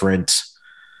completely different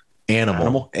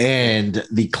animal. And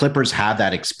the Clippers have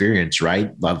that experience,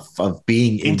 right? Of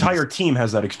being the entire team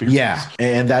has that experience. Yeah.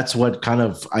 And that's what kind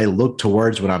of I look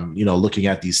towards when I'm, looking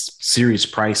at these series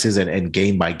prices and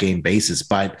game by game basis.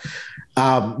 But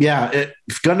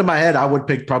if gun to my head, I would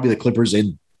pick probably the Clippers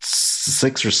in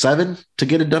 6 or 7 to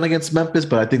get it done against Memphis.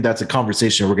 But I think that's a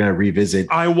conversation we're going to revisit.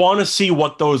 I want to see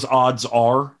what those odds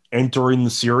are entering the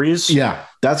series. Yeah.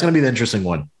 That's going to be the interesting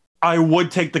one. I would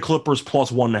take the Clippers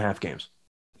plus 1.5 games.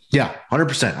 Yeah,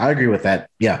 100%. I agree with that.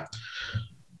 Yeah.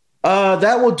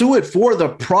 That will do it for the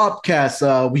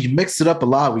Propcast. We mixed it up a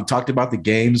lot. We talked about the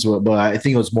games, but I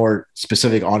think it was more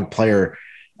specific on player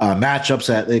matchups.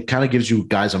 That it kind of gives you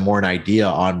guys a more an idea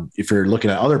on if you're looking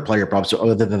at other player props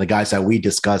other than the guys that we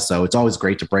discussed. So it's always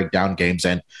great to break down games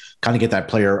and kind of get that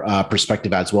player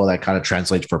perspective as well. That kind of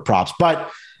translates for props. But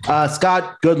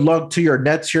Scott, good luck to your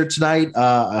Nets here tonight.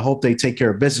 I hope they take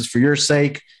care of business for your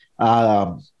sake.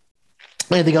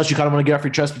 Anything else you kind of want to get off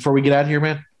your chest before we get out of here,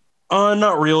 man?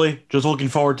 Not really. Just looking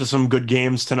forward to some good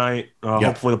games tonight.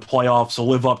 Hopefully the playoffs will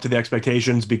live up to the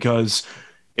expectations, because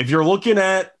if you're looking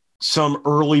at some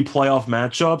early playoff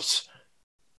matchups,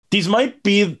 these might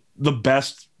be the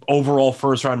best overall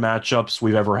first round matchups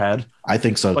we've ever had. I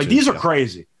think so. Like, these are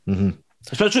crazy,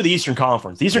 especially the Eastern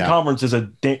Conference. The Eastern Conference is a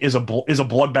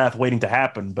bloodbath waiting to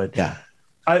happen. But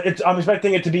I'm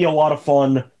expecting it to be a lot of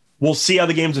fun. We'll see how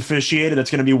the game's officiated.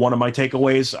 That's going to be one of my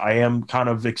takeaways. I am kind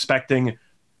of expecting,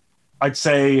 I'd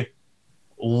say,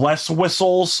 less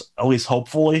whistles, at least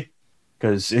hopefully,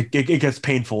 because it gets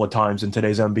painful at times in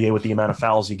today's NBA with the amount of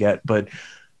fouls you get. But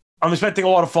I'm expecting a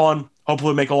lot of fun.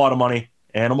 Hopefully make a lot of money,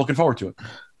 and I'm looking forward to it.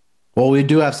 Well, we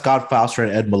do have Scott Fauster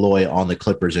and Ed Malloy on the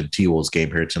Clippers and T-Wolves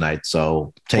game here tonight.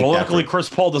 So luckily Chris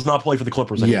Paul does not play for the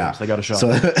Clippers anymore, so they got a shot.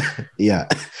 So,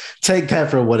 take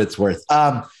that for what it's worth.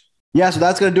 So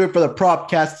that's going to do it for the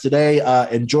Propcast today.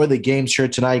 Enjoy the games here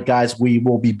tonight, guys. We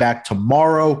will be back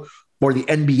tomorrow for the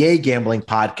NBA Gambling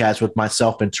Podcast with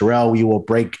myself and Terrell. We will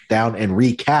break down and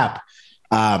recap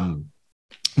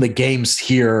the games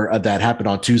here that happened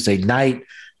on Tuesday night.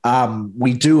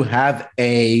 We do have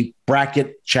a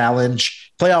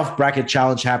playoff bracket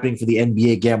challenge happening for the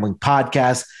NBA Gambling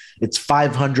Podcast. It's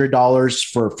 $500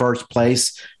 for first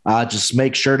place. Just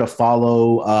make sure to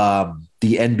follow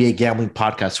the NBA Gambling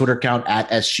Podcast Twitter account at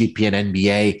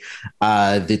SGPNNBA.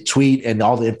 The tweet and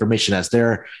all the information that's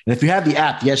there. And if you have the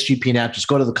app, the SGPN app, just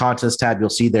go to the contest tab. You'll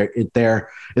see it there.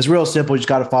 It's real simple. You just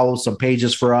got to follow some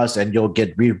pages for us, and you'll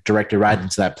get redirected right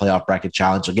into that playoff bracket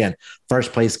challenge. Again,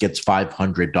 first place gets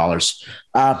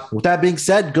 $500. With that being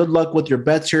said, good luck with your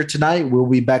bets here tonight. We'll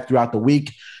be back throughout the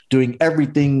week doing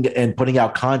everything and putting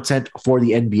out content for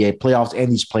the NBA playoffs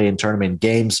and these play-in tournament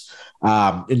games.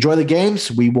 Enjoy the games.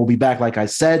 We will be back, like I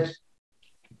said.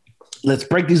 Let's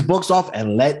break these books off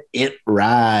and let it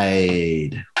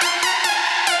ride.